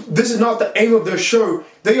being honest, this is not the aim of their show.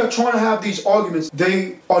 They are trying to have these arguments.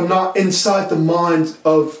 They are not inside the minds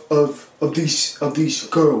of these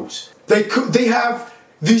girls. They have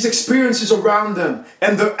these experiences around them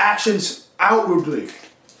and their actions outwardly.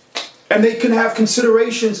 And they can have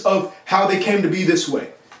considerations of how they came to be this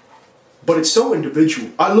way. But it's so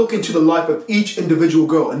individual. I look into the life of each individual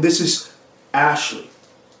girl, and this is Ashley.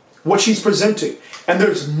 What she's presenting. And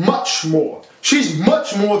there's much more. She's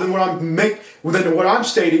much more than what I'm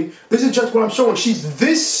stating. This is just what I'm showing. She's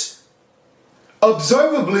this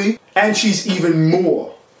observably, and she's even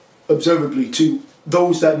more observably to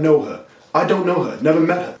those that know her. I don't know her, never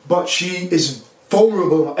met her, but she is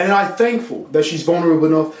vulnerable, and I'm thankful that she's vulnerable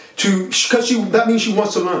enough to, because that means she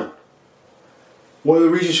wants to learn. One of the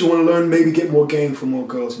reasons she wants to learn, maybe get more game from more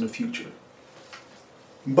girls in the future.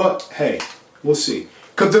 But hey, we'll see.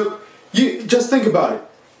 Because you just think about it.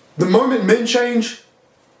 The moment men change,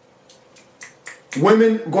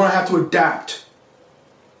 women are going to have to adapt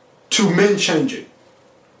to men changing.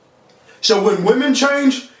 So when women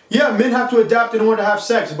change, yeah, men have to adapt in order to have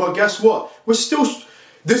sex. But guess what? We're still.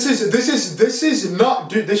 This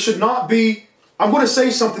should not be. I'm going to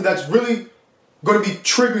say something that's really going to be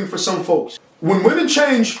triggering for some folks. When women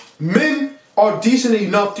change, men are decent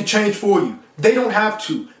enough to change for you. They don't have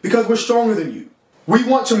to, because we're stronger than you. We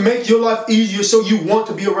want to make your life easier so you want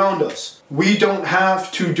to be around us. We don't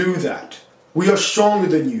have to do that. We are stronger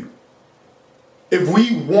than you. If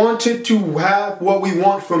we wanted to have what we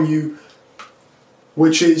want from you,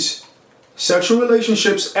 which is sexual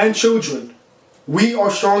relationships and children, we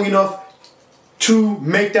are strong enough to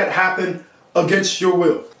make that happen against your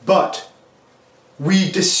will. But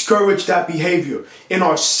we discourage that behavior in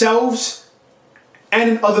ourselves and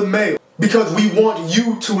in other males, because we want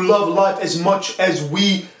you to love life as much as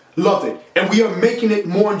we love it. And we are making it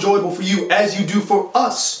more enjoyable for you as you do for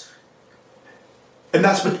us. And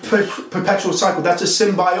that's a perpetual cycle. That's a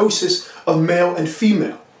symbiosis of male and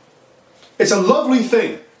female. It's a lovely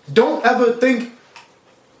thing. Don't ever think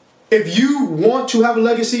if you want to have a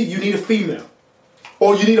legacy, you need a female.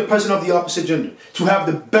 Or you need a person of the opposite gender to have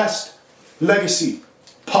the best legacy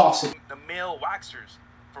possible. The male waxers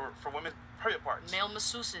for women's private parts. Male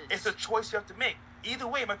masseuses. It's a choice you have to make. Either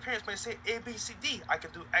way, my parents may say A, B, C, D. I can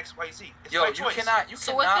do X, Y, Z. It's my choice.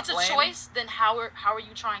 So if it's a choice, then how are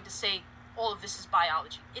you trying to say all of this is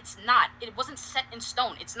biology? It's not. It wasn't set in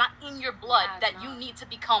stone. It's not in your blood that you need to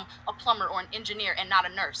become a plumber or an engineer and not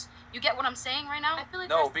a nurse. You get what I'm saying right now? I feel like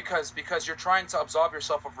No, because you're trying to absolve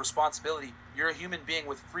yourself of responsibility. You're a human being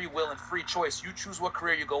with free will and free choice. You choose what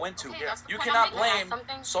career you go into. Okay, that's the You point. cannot I'm making.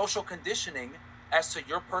 blame social conditioning as to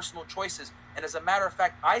your personal choices. And as a matter of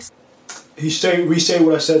fact, Re-say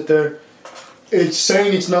what I said there. It's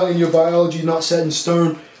saying it's not in your biology, not set in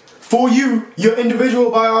stone. For you, your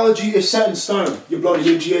individual biology is set in stone. You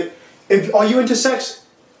bloody idiot. Are you into sex?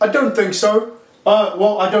 I don't think so.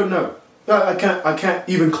 Well, I don't know. I can't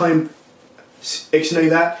even explain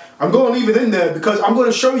that. I'm going to leave it in there because I'm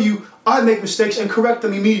going to show you I make mistakes and correct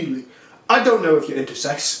them immediately. I don't know if you're into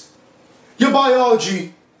sex. Your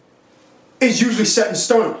biology is usually set in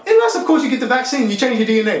stone. Unless, of course, you get the vaccine. You change your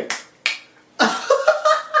DNA.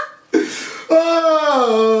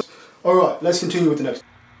 Alright, let's continue with the next.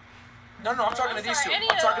 No, I'm talking to these two.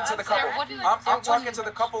 I'm talking to the couple. I'm talking to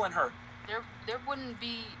the couple and her. There wouldn't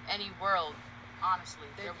be any world, honestly.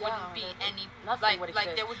 There wouldn't be any nothing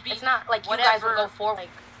like there would be. It's not like whatever. you guys would go forward. Like,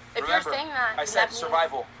 if Remember, you're saying that, I said that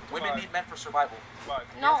survival. Women need men for survival.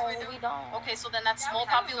 No, we don't. Okay, so then that small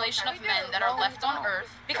population of men that are left on Earth.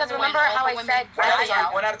 Because remember how I said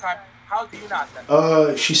One at a time. How do you not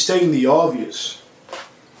then? She's stating the obvious.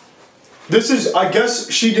 This is, I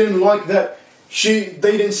guess she didn't like that. They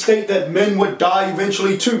didn't state that men would die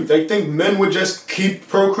eventually too. They think men would just keep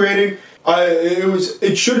procreating.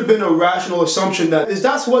 It should have been a rational assumption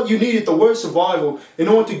that's what you needed, the word survival, in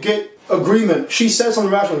order to get agreement. She says on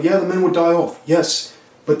the rational, yeah, the men would die off. Yes,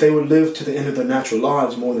 but they would live to the end of their natural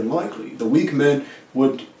lives more than likely. The weak men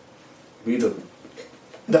would be the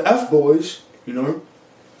F-boys, you know.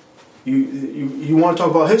 You want to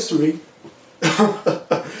talk about history.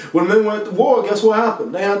 When men went to war, guess what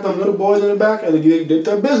happened? They had them little boys in the back and they did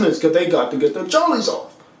their business because they got to get their jollies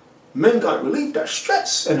off. Men got to relieve that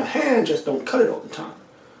stress and a hand just don't cut it all the time.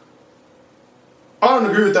 I don't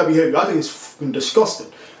agree with that behavior. I think it's fucking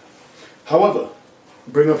disgusting. However,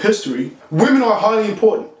 bring up history. Women are highly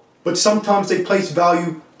important, but sometimes they place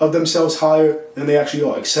value of themselves higher than they actually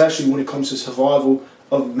are, especially when it comes to survival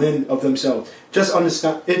of men of themselves. Just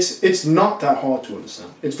understand, it's not that hard to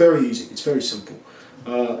understand. It's very easy. It's very simple.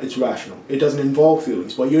 it's rational. It doesn't involve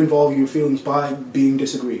feelings, but you involve your feelings by being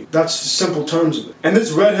disagreed. That's simple terms of it. And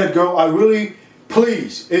this redhead girl, I really,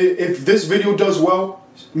 please, if this video does well,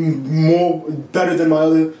 better than my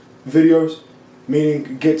other videos,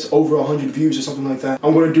 meaning gets over 100 views or something like that,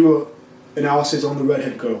 I'm going to do an analysis on the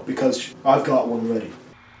redhead girl because I've got one ready.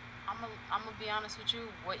 I'm gonna be honest with you.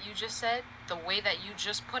 What you just said, the way that you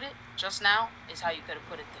just put it just now, is how you could have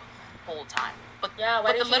put it the whole time. But yeah, why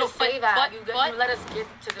but didn't the little you say that? You let us get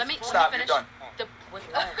to this let me point. Stop, finish. you're done.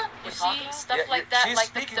 You see stuff Yeah, like that, she's like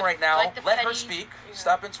speaking the right now. like the Let her petty- speak.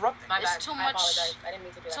 Stop interrupting. My It's bad. too I much. apologize. I didn't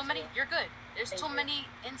mean to do that. Too many. you. You're good. There's Thank too you. many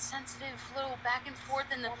insensitive little back and forth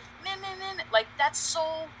and the meh. Like that's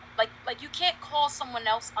so like you can't call someone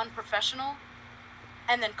else unprofessional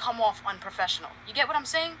and then come off unprofessional. You get what I'm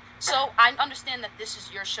saying? So I understand that this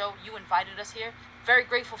is your show. You invited us here. Very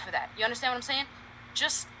grateful for that. You understand what I'm saying?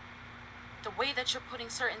 Just the way that you're putting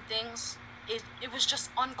certain things, it was just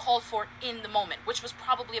uncalled for in the moment, which was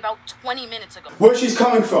probably about 20 minutes ago. Where she's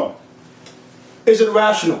coming from. Is it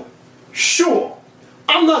rational? Sure.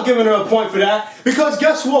 I'm not giving her a point for that because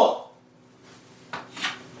guess what?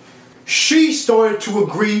 She started to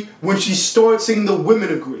agree when she started seeing the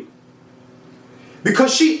women agree.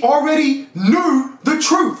 Because she already knew the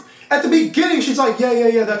truth. At the beginning, she's like,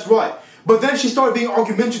 yeah, that's right. But then she started being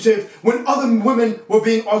argumentative when other women were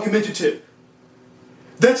being argumentative.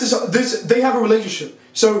 They have a relationship.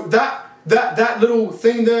 So that little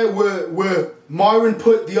thing there where Myron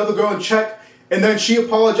put the other girl in check and then she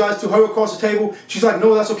apologized to her across the table. She's like,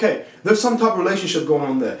 no, that's okay. There's some type of relationship going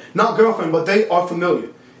on there. Not girlfriend, but they are familiar.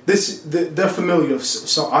 They're familiar,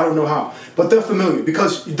 so I don't know how. But they're familiar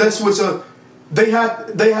because this was they had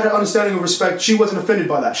an understanding of respect. She wasn't offended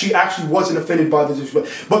by that. She actually wasn't offended by the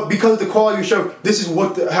disrespect. But because of the quality of the show, this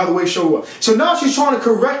is how the way the show was. So now she's trying to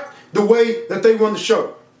correct the way that they run the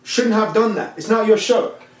show. Shouldn't have done that. It's not your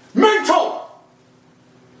show. Mental!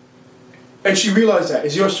 And she realized that.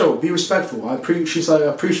 It's your show. Be respectful. She's like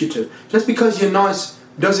appreciative. Just because you're nice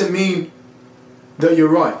doesn't mean that you're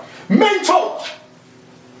right. Mental!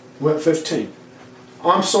 We're at 15.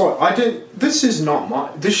 I'm sorry. This is not my...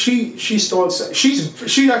 She starts...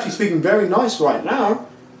 She's actually speaking very nice right now.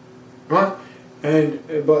 Right?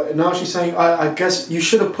 But now she's saying, I guess you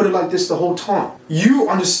should have put it like this the whole time. You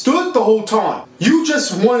understood the whole time. You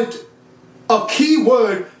just wanted a key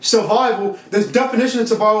word, survival. This definition of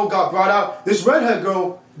survival got brought out. This redhead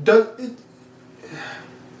girl does it.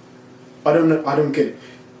 I don't get it.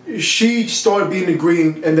 She started being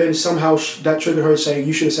agreeing, and then somehow that triggered her saying,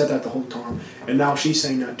 you should have said that the whole time. And now she's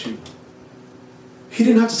saying that too. He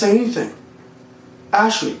didn't have to say anything.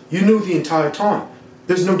 Ashley, you knew the entire time.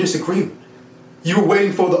 There's no disagreement. You were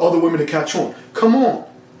waiting for the other women to catch on. Come on.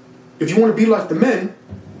 If you want to be like the men,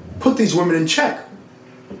 put these women in check.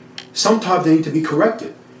 Sometimes they need to be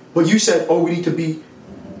corrected. But you said, oh, we need to be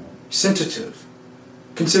sensitive.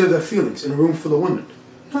 Consider their feelings in a room full of women.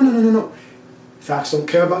 No. Facts don't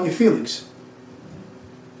care about your feelings.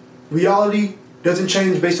 Reality doesn't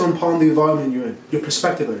change based upon the environment you're in. Your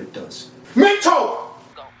perspective of it does. Mental!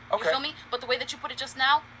 Okay. You feel me? But the way that you put it just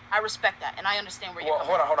now, I respect that, and I understand where you're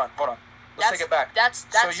coming from. Hold on. Let's take it back. That's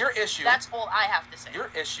so your issue. That's all I have to say. Your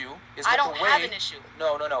issue is I with don't the way. have an issue.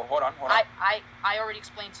 No. Hold on. I already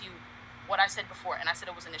explained to you what I said before, and I said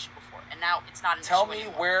it was an issue before, and now it's not an issue anymore.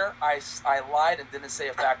 Tell me where I lied and didn't say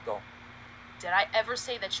a fact, though. Did I ever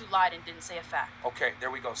say that you lied and didn't say a fact? Okay,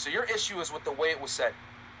 there we go. So your issue is with the way it was said.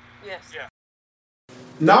 Yes. Yeah.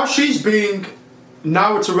 Now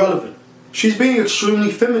it's irrelevant. She's being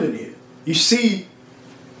extremely feminine here. You see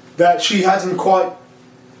that she hasn't quite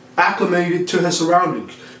acclimated to her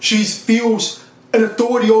surroundings. She feels an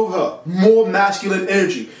authority over her, more masculine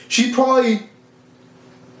energy. She probably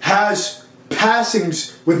has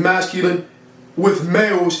passings with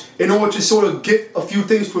males in order to sort of get a few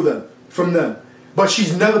things from them. But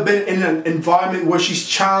she's never been in an environment where she's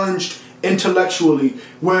challenged intellectually,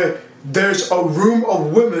 where there's a room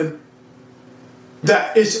of women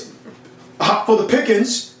that is hot for the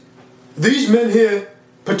pickings. These men here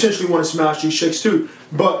potentially want to smash these chicks too,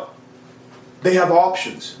 but they have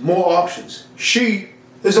options, more options.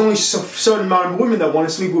 There's only a certain amount of women that want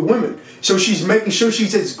to sleep with women. So she's making sure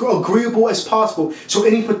she's as agreeable as possible so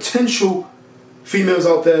any potential females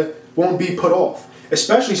out there won't be put off.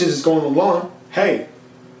 Especially since it's going along. Hey,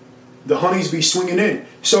 the honeys be swinging in.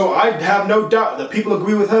 So I have no doubt that people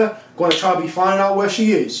agree with her, going to try to be finding out where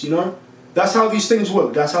she is, you know? That's how these things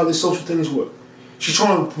work. That's how these social things work. She's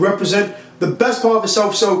trying to represent the best part of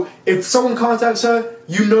herself, so if someone contacts her,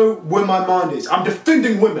 you know where my mind is. I'm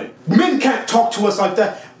defending women. Men can't talk to us like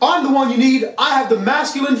that. I'm the one you need. I have the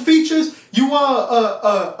masculine features. You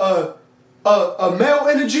are a male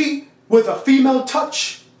energy with a female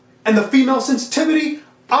touch and the female sensitivity,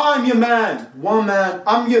 I'm your man. One man,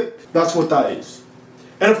 that's what that is.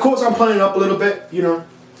 And of course I'm playing it up a little bit, you know.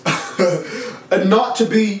 And not to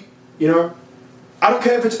be, you know, I don't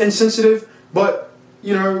care if it's insensitive, but,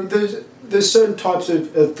 you know, there's certain types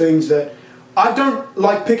of things that I don't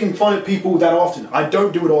like picking fun at people that often. I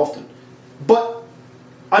don't do it often. But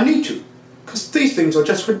I need to, because these things are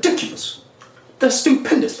just ridiculous. They're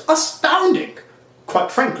stupendous, astounding,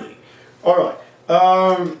 quite frankly. Alright,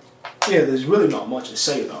 yeah, there's really not much to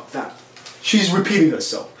say about that. She's repeating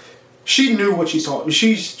herself. She knew what she's talking.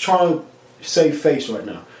 She's trying to save face right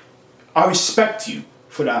now. I respect you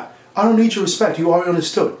for that. I don't need your respect. You already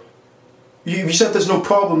understood. If you said there's no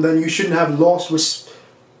problem, then you shouldn't have lost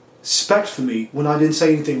respect for me when I didn't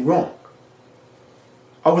say anything wrong.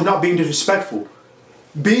 I was not being disrespectful.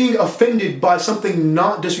 Being offended by something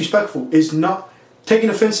not disrespectful is not... Taking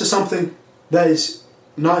offense to something that is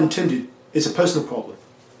not intended is a personal problem.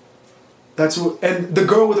 That's what, and the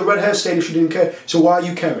girl with the red hair stated she didn't care. So why are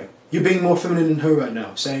you caring? You're being more feminine than her right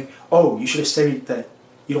now, saying, oh, you should have stated that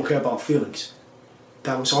you don't care about feelings.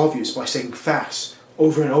 That was obvious by saying facts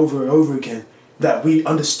over and over and over again that we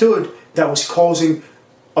understood that was causing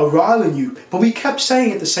a rile in you, but we kept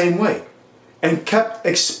saying it the same way and kept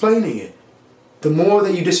explaining it. The more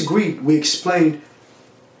that you disagreed, we explained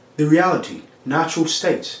the reality, natural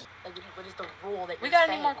states. Like, what is the rule that We you're got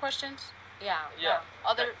saying? any more questions? Yeah.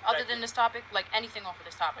 Other than this topic, like anything off of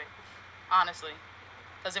this topic, honestly.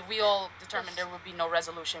 Because if we all determined there would be no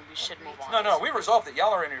resolution, we should move on. No, we resolved it.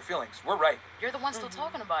 Y'all are in your feelings. We're right. You're the one still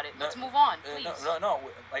talking about it. No, Let's move on, please. No.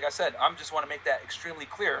 Like I said, I'm just want to make that extremely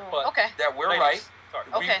clear. But Okay. that we're Ladies, right. sorry.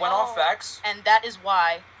 We Okay. went off facts. And that is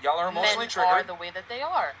why Y'all are emotionally men triggered. are the way that they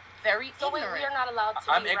are. Very So wait, ignorant. we are not allowed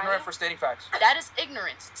to I'm be ignorant right? for stating facts. That is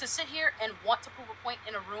ignorance. To sit here and want to prove a point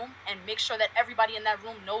in a room and make sure that everybody in that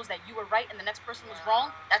room knows that you were right and the next person was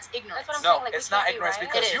wrong, that's ignorance. That's what I'm No, saying, like, it's we not can't be ignorance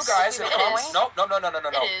right. because It you is. guys It have come. is. No.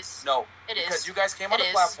 It is. No. It is. Because you guys came on It the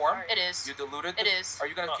is. platform. It is. You diluted. It is. Are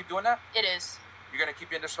you gonna keep doing that? It is. You're gonna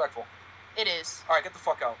keep being disrespectful. It is. All right, get the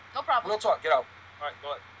fuck out. No problem. Real talk. Get out. All right, go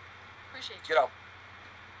ahead. Appreciate you. Get out.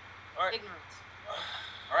 All right. Ignorance.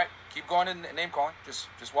 All right, keep going in name calling. Just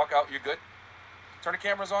walk out. You're good. Turn the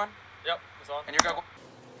cameras on, Yep, it's on. and you're gonna go.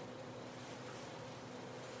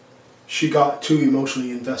 She got too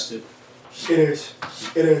emotionally invested. It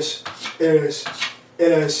is.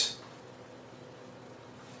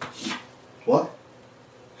 What?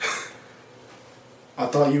 I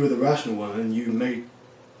thought you were the rational one, and you made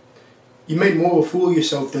more of a fool of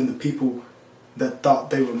yourself than the people that thought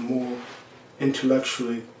they were more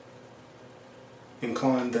intellectually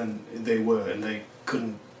inclined than they were, and they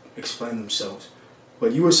couldn't explain themselves.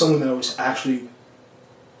 But you were someone that was actually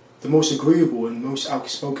the most agreeable and most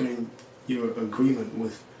outspoken in your agreement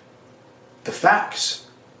with the facts.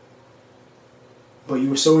 But you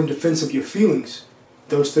were so in defense of your feelings.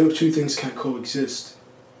 Those two things can't coexist.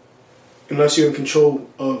 Unless you're in control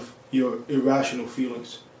of your irrational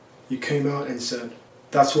feelings. You came out and said,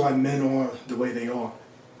 that's why men are the way they are.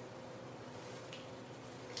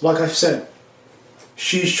 Like I've said,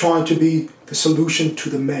 she's trying to be the solution to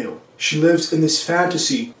the male. She lives in this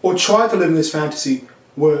fantasy, or tried to live in this fantasy,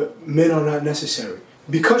 where men are not necessary.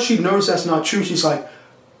 Because she knows that's not true, she's like,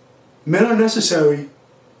 men are necessary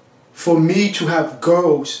for me to have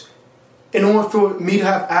girls in order for me to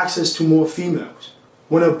have access to more females.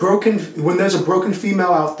 When there's a broken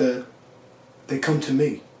female out there, they come to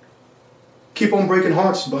me. Keep on breaking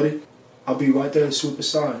hearts, buddy. I'll be right there to swoop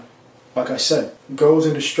aside. Like I said, girls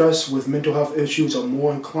in distress with mental health issues are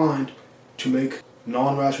more inclined to make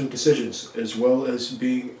non-rational decisions, as well as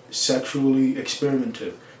being sexually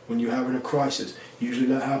experimentative. When you're having a crisis, usually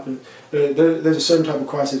that happens. There's a certain type of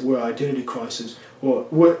crisis where identity crisis, or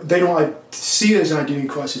where they don't see it as an identity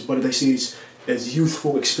crisis, but they see it as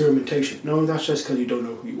youthful experimentation. No, that's just because you don't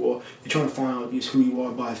know who you are. You're trying to find out who you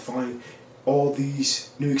are by finding all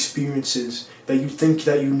these new experiences that you think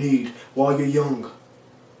that you need while you're young.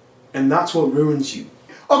 And that's what ruins you.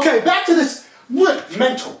 Okay, back to this. What?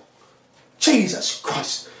 Mental. Jesus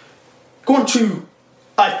Christ. Going to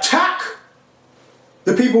attack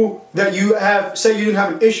the people that you say you didn't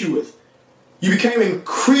have an issue with. You became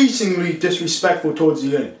increasingly disrespectful towards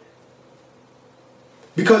the end.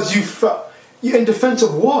 Because you're in defense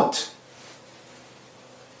of what?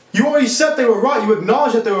 You already said they were right. You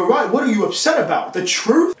acknowledged that they were right. What are you upset about? The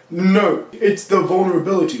truth? No. It's the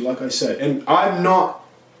vulnerability, like I said. And I'm not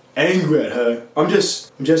angry at her. I'm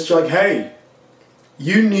just like, hey,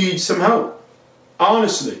 you need some help.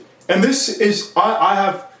 Honestly. And this is,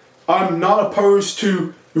 I'm not opposed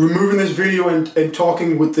to removing this video and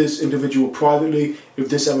talking with this individual privately if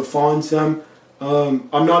this ever finds them. I'm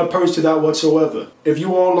not opposed to that whatsoever. If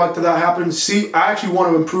you all like that happens, I actually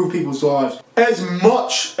want to improve people's lives as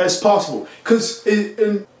much as possible. Because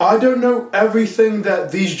I don't know everything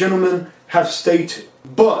that these gentlemen have stated.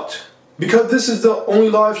 But because this is the only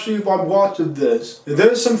live stream I've watched of this,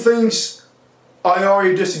 there's some things I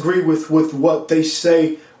already disagree with what they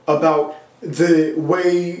say about the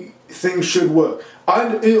way things should work.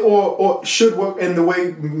 Or should work in the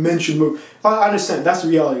way men should move. I understand that's the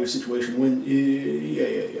reality of the situation. When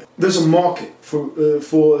there's a market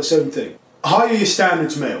for a certain thing. Higher your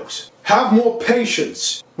standards, males. Have more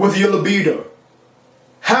patience with your libido.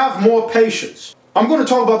 Have more patience. I'm going to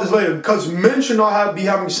talk about this later because men should not be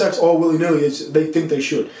having sex all willy-nilly as they think they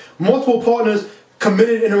should. Multiple partners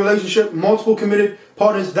committed in a relationship, multiple committed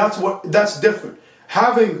partners, that's different.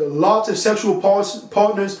 Having lots of sexual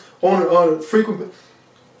partners on a frequent,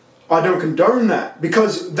 I don't condone that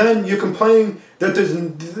because then you're complaining that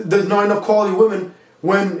there's not enough quality women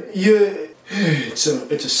when it's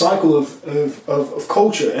a cycle of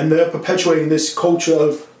culture, and they're perpetuating this culture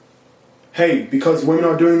of, hey, because women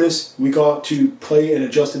are doing this, we got to play and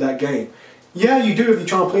adjust to that game. Yeah, you do if you're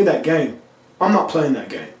trying to play that game. I'm not playing that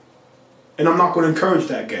game, and I'm not going to encourage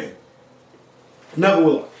that game. Never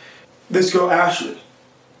will I. This girl Ashley,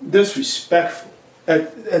 disrespectful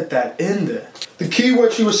at that end there. The key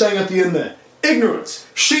word she was saying at the end there, ignorance.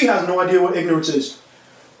 She has no idea what ignorance is.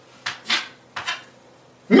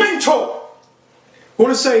 Mentor! I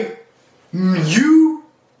want to say, you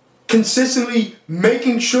consistently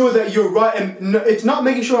making sure that you're right, and it's not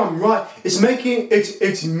making sure I'm right, it's making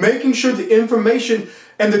sure the information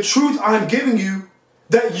and the truth I'm giving you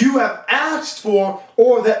that you have asked for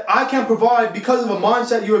or that I can provide because of a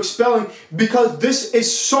mindset you're expelling, because this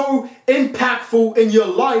is so impactful in your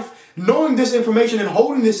life, knowing this information and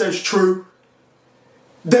holding this as true,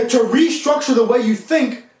 that to restructure the way you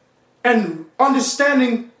think and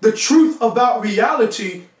understanding the truth about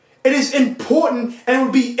reality, it is important, and it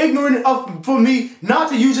would be ignorant for me not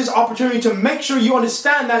to use this opportunity to make sure you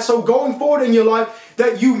understand that, so going forward in your life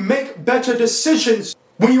that you make better decisions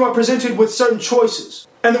when you are presented with certain choices.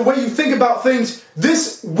 And the way you think about things,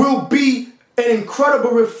 this will be an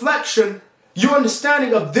incredible reflection, your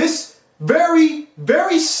understanding of this very,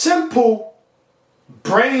 very simple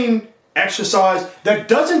brain exercise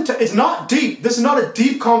that it's not deep. This is not a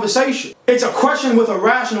deep conversation. It's a question with a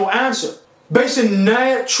rational answer based on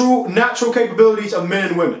natural capabilities of men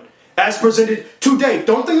and women as presented today.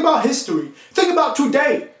 Don't think about history. Think about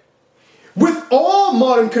today. With all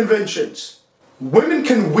modern conventions, women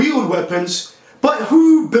can wield weapons, but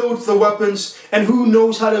who builds the weapons and who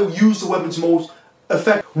knows how to use the weapons most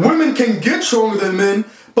effectively? Women can get stronger than men,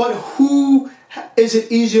 but who is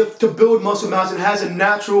it easier to build muscle mass and has a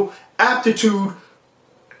natural aptitude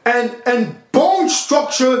and bone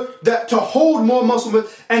structure that to hold more muscle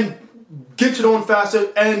mass and get it on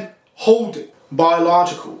faster and hold it?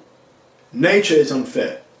 Biological. Nature is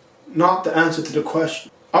unfair. Not the answer to the question.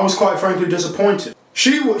 I was quite frankly disappointed.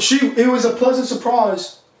 It was a pleasant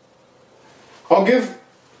surprise. I'm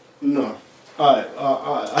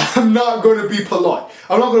not going to be polite.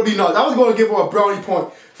 I'm not going to be nice. I was going to give her a brownie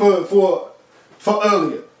point for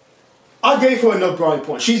earlier. I gave her enough brownie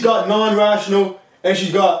points. She's got non-rational and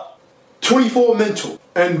she's got 24 mental.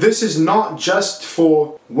 And this is not just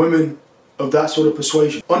for women of that sort of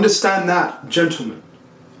persuasion. Understand that, gentlemen.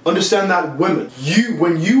 Understand that, women.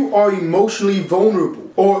 When you are emotionally vulnerable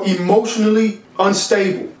or emotionally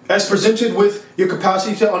unstable, as presented with your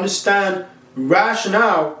capacity to understand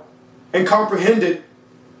rationale and comprehend it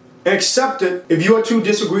and accept it, if you are too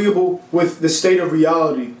disagreeable with the state of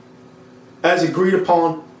reality as agreed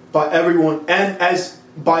upon by everyone and as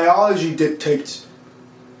biology dictates,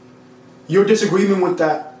 your disagreement with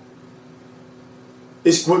that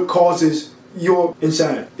is what causes your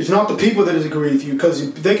insanity. It's not the people that disagree with you,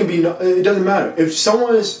 because they can be, it doesn't matter. If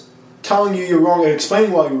someone is telling you you're wrong and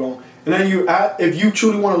explaining why you're wrong, and then if you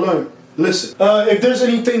truly want to learn, listen. If there's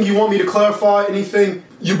anything you want me to clarify, anything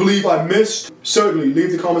you believe I missed, certainly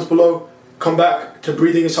leave the comments below. Come back to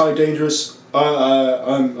Breathing is Highly Dangerous.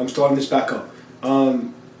 I'm starting this back up.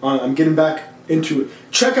 I'm getting back into it.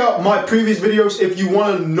 Check out my previous videos if you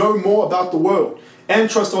want to know more about the world. And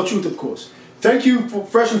trust our truth, of course. Thank you for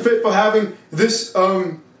Fresh and Fit for having this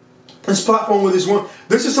platform with this one.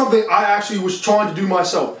 This is something I actually was trying to do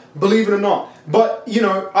myself, believe it or not. But,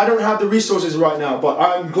 I don't have the resources right now. But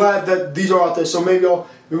I'm glad that these are out there. So maybe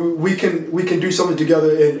we can do something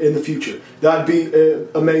together in the future. That'd be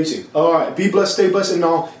amazing. All right. Be blessed, stay blessed, and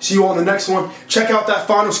I'll see you on the next one. Check out that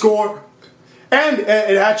final score. And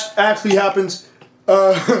it actually happens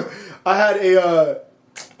I had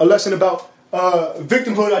a lesson about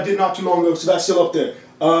victimhood I did not too long ago, so that's still up there.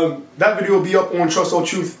 That video will be up on Trust or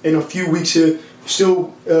Truth in a few weeks here.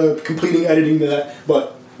 Still completing editing that,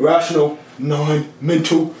 but Rational 9,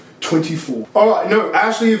 Mental 24. Alright, no,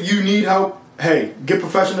 Ashley, if you need help, hey, get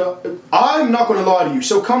professional. I'm not going to lie to you,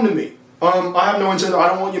 so come to me. I have no incentive. I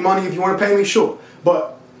don't want your money. If you want to pay me, sure.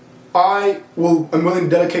 But I'm willing to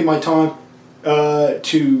dedicate my time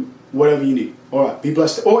to whatever you need. Alright, be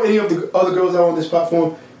blessed. Or any of the other girls that are on this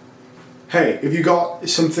platform. Hey, if you got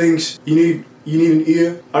some things you need an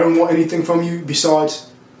ear. I don't want anything from you besides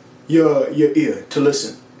your ear to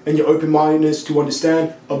listen and your open-mindedness to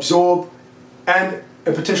understand, absorb, and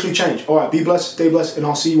potentially change. Alright, be blessed, stay blessed, and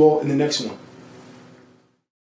I'll see you all in the next one.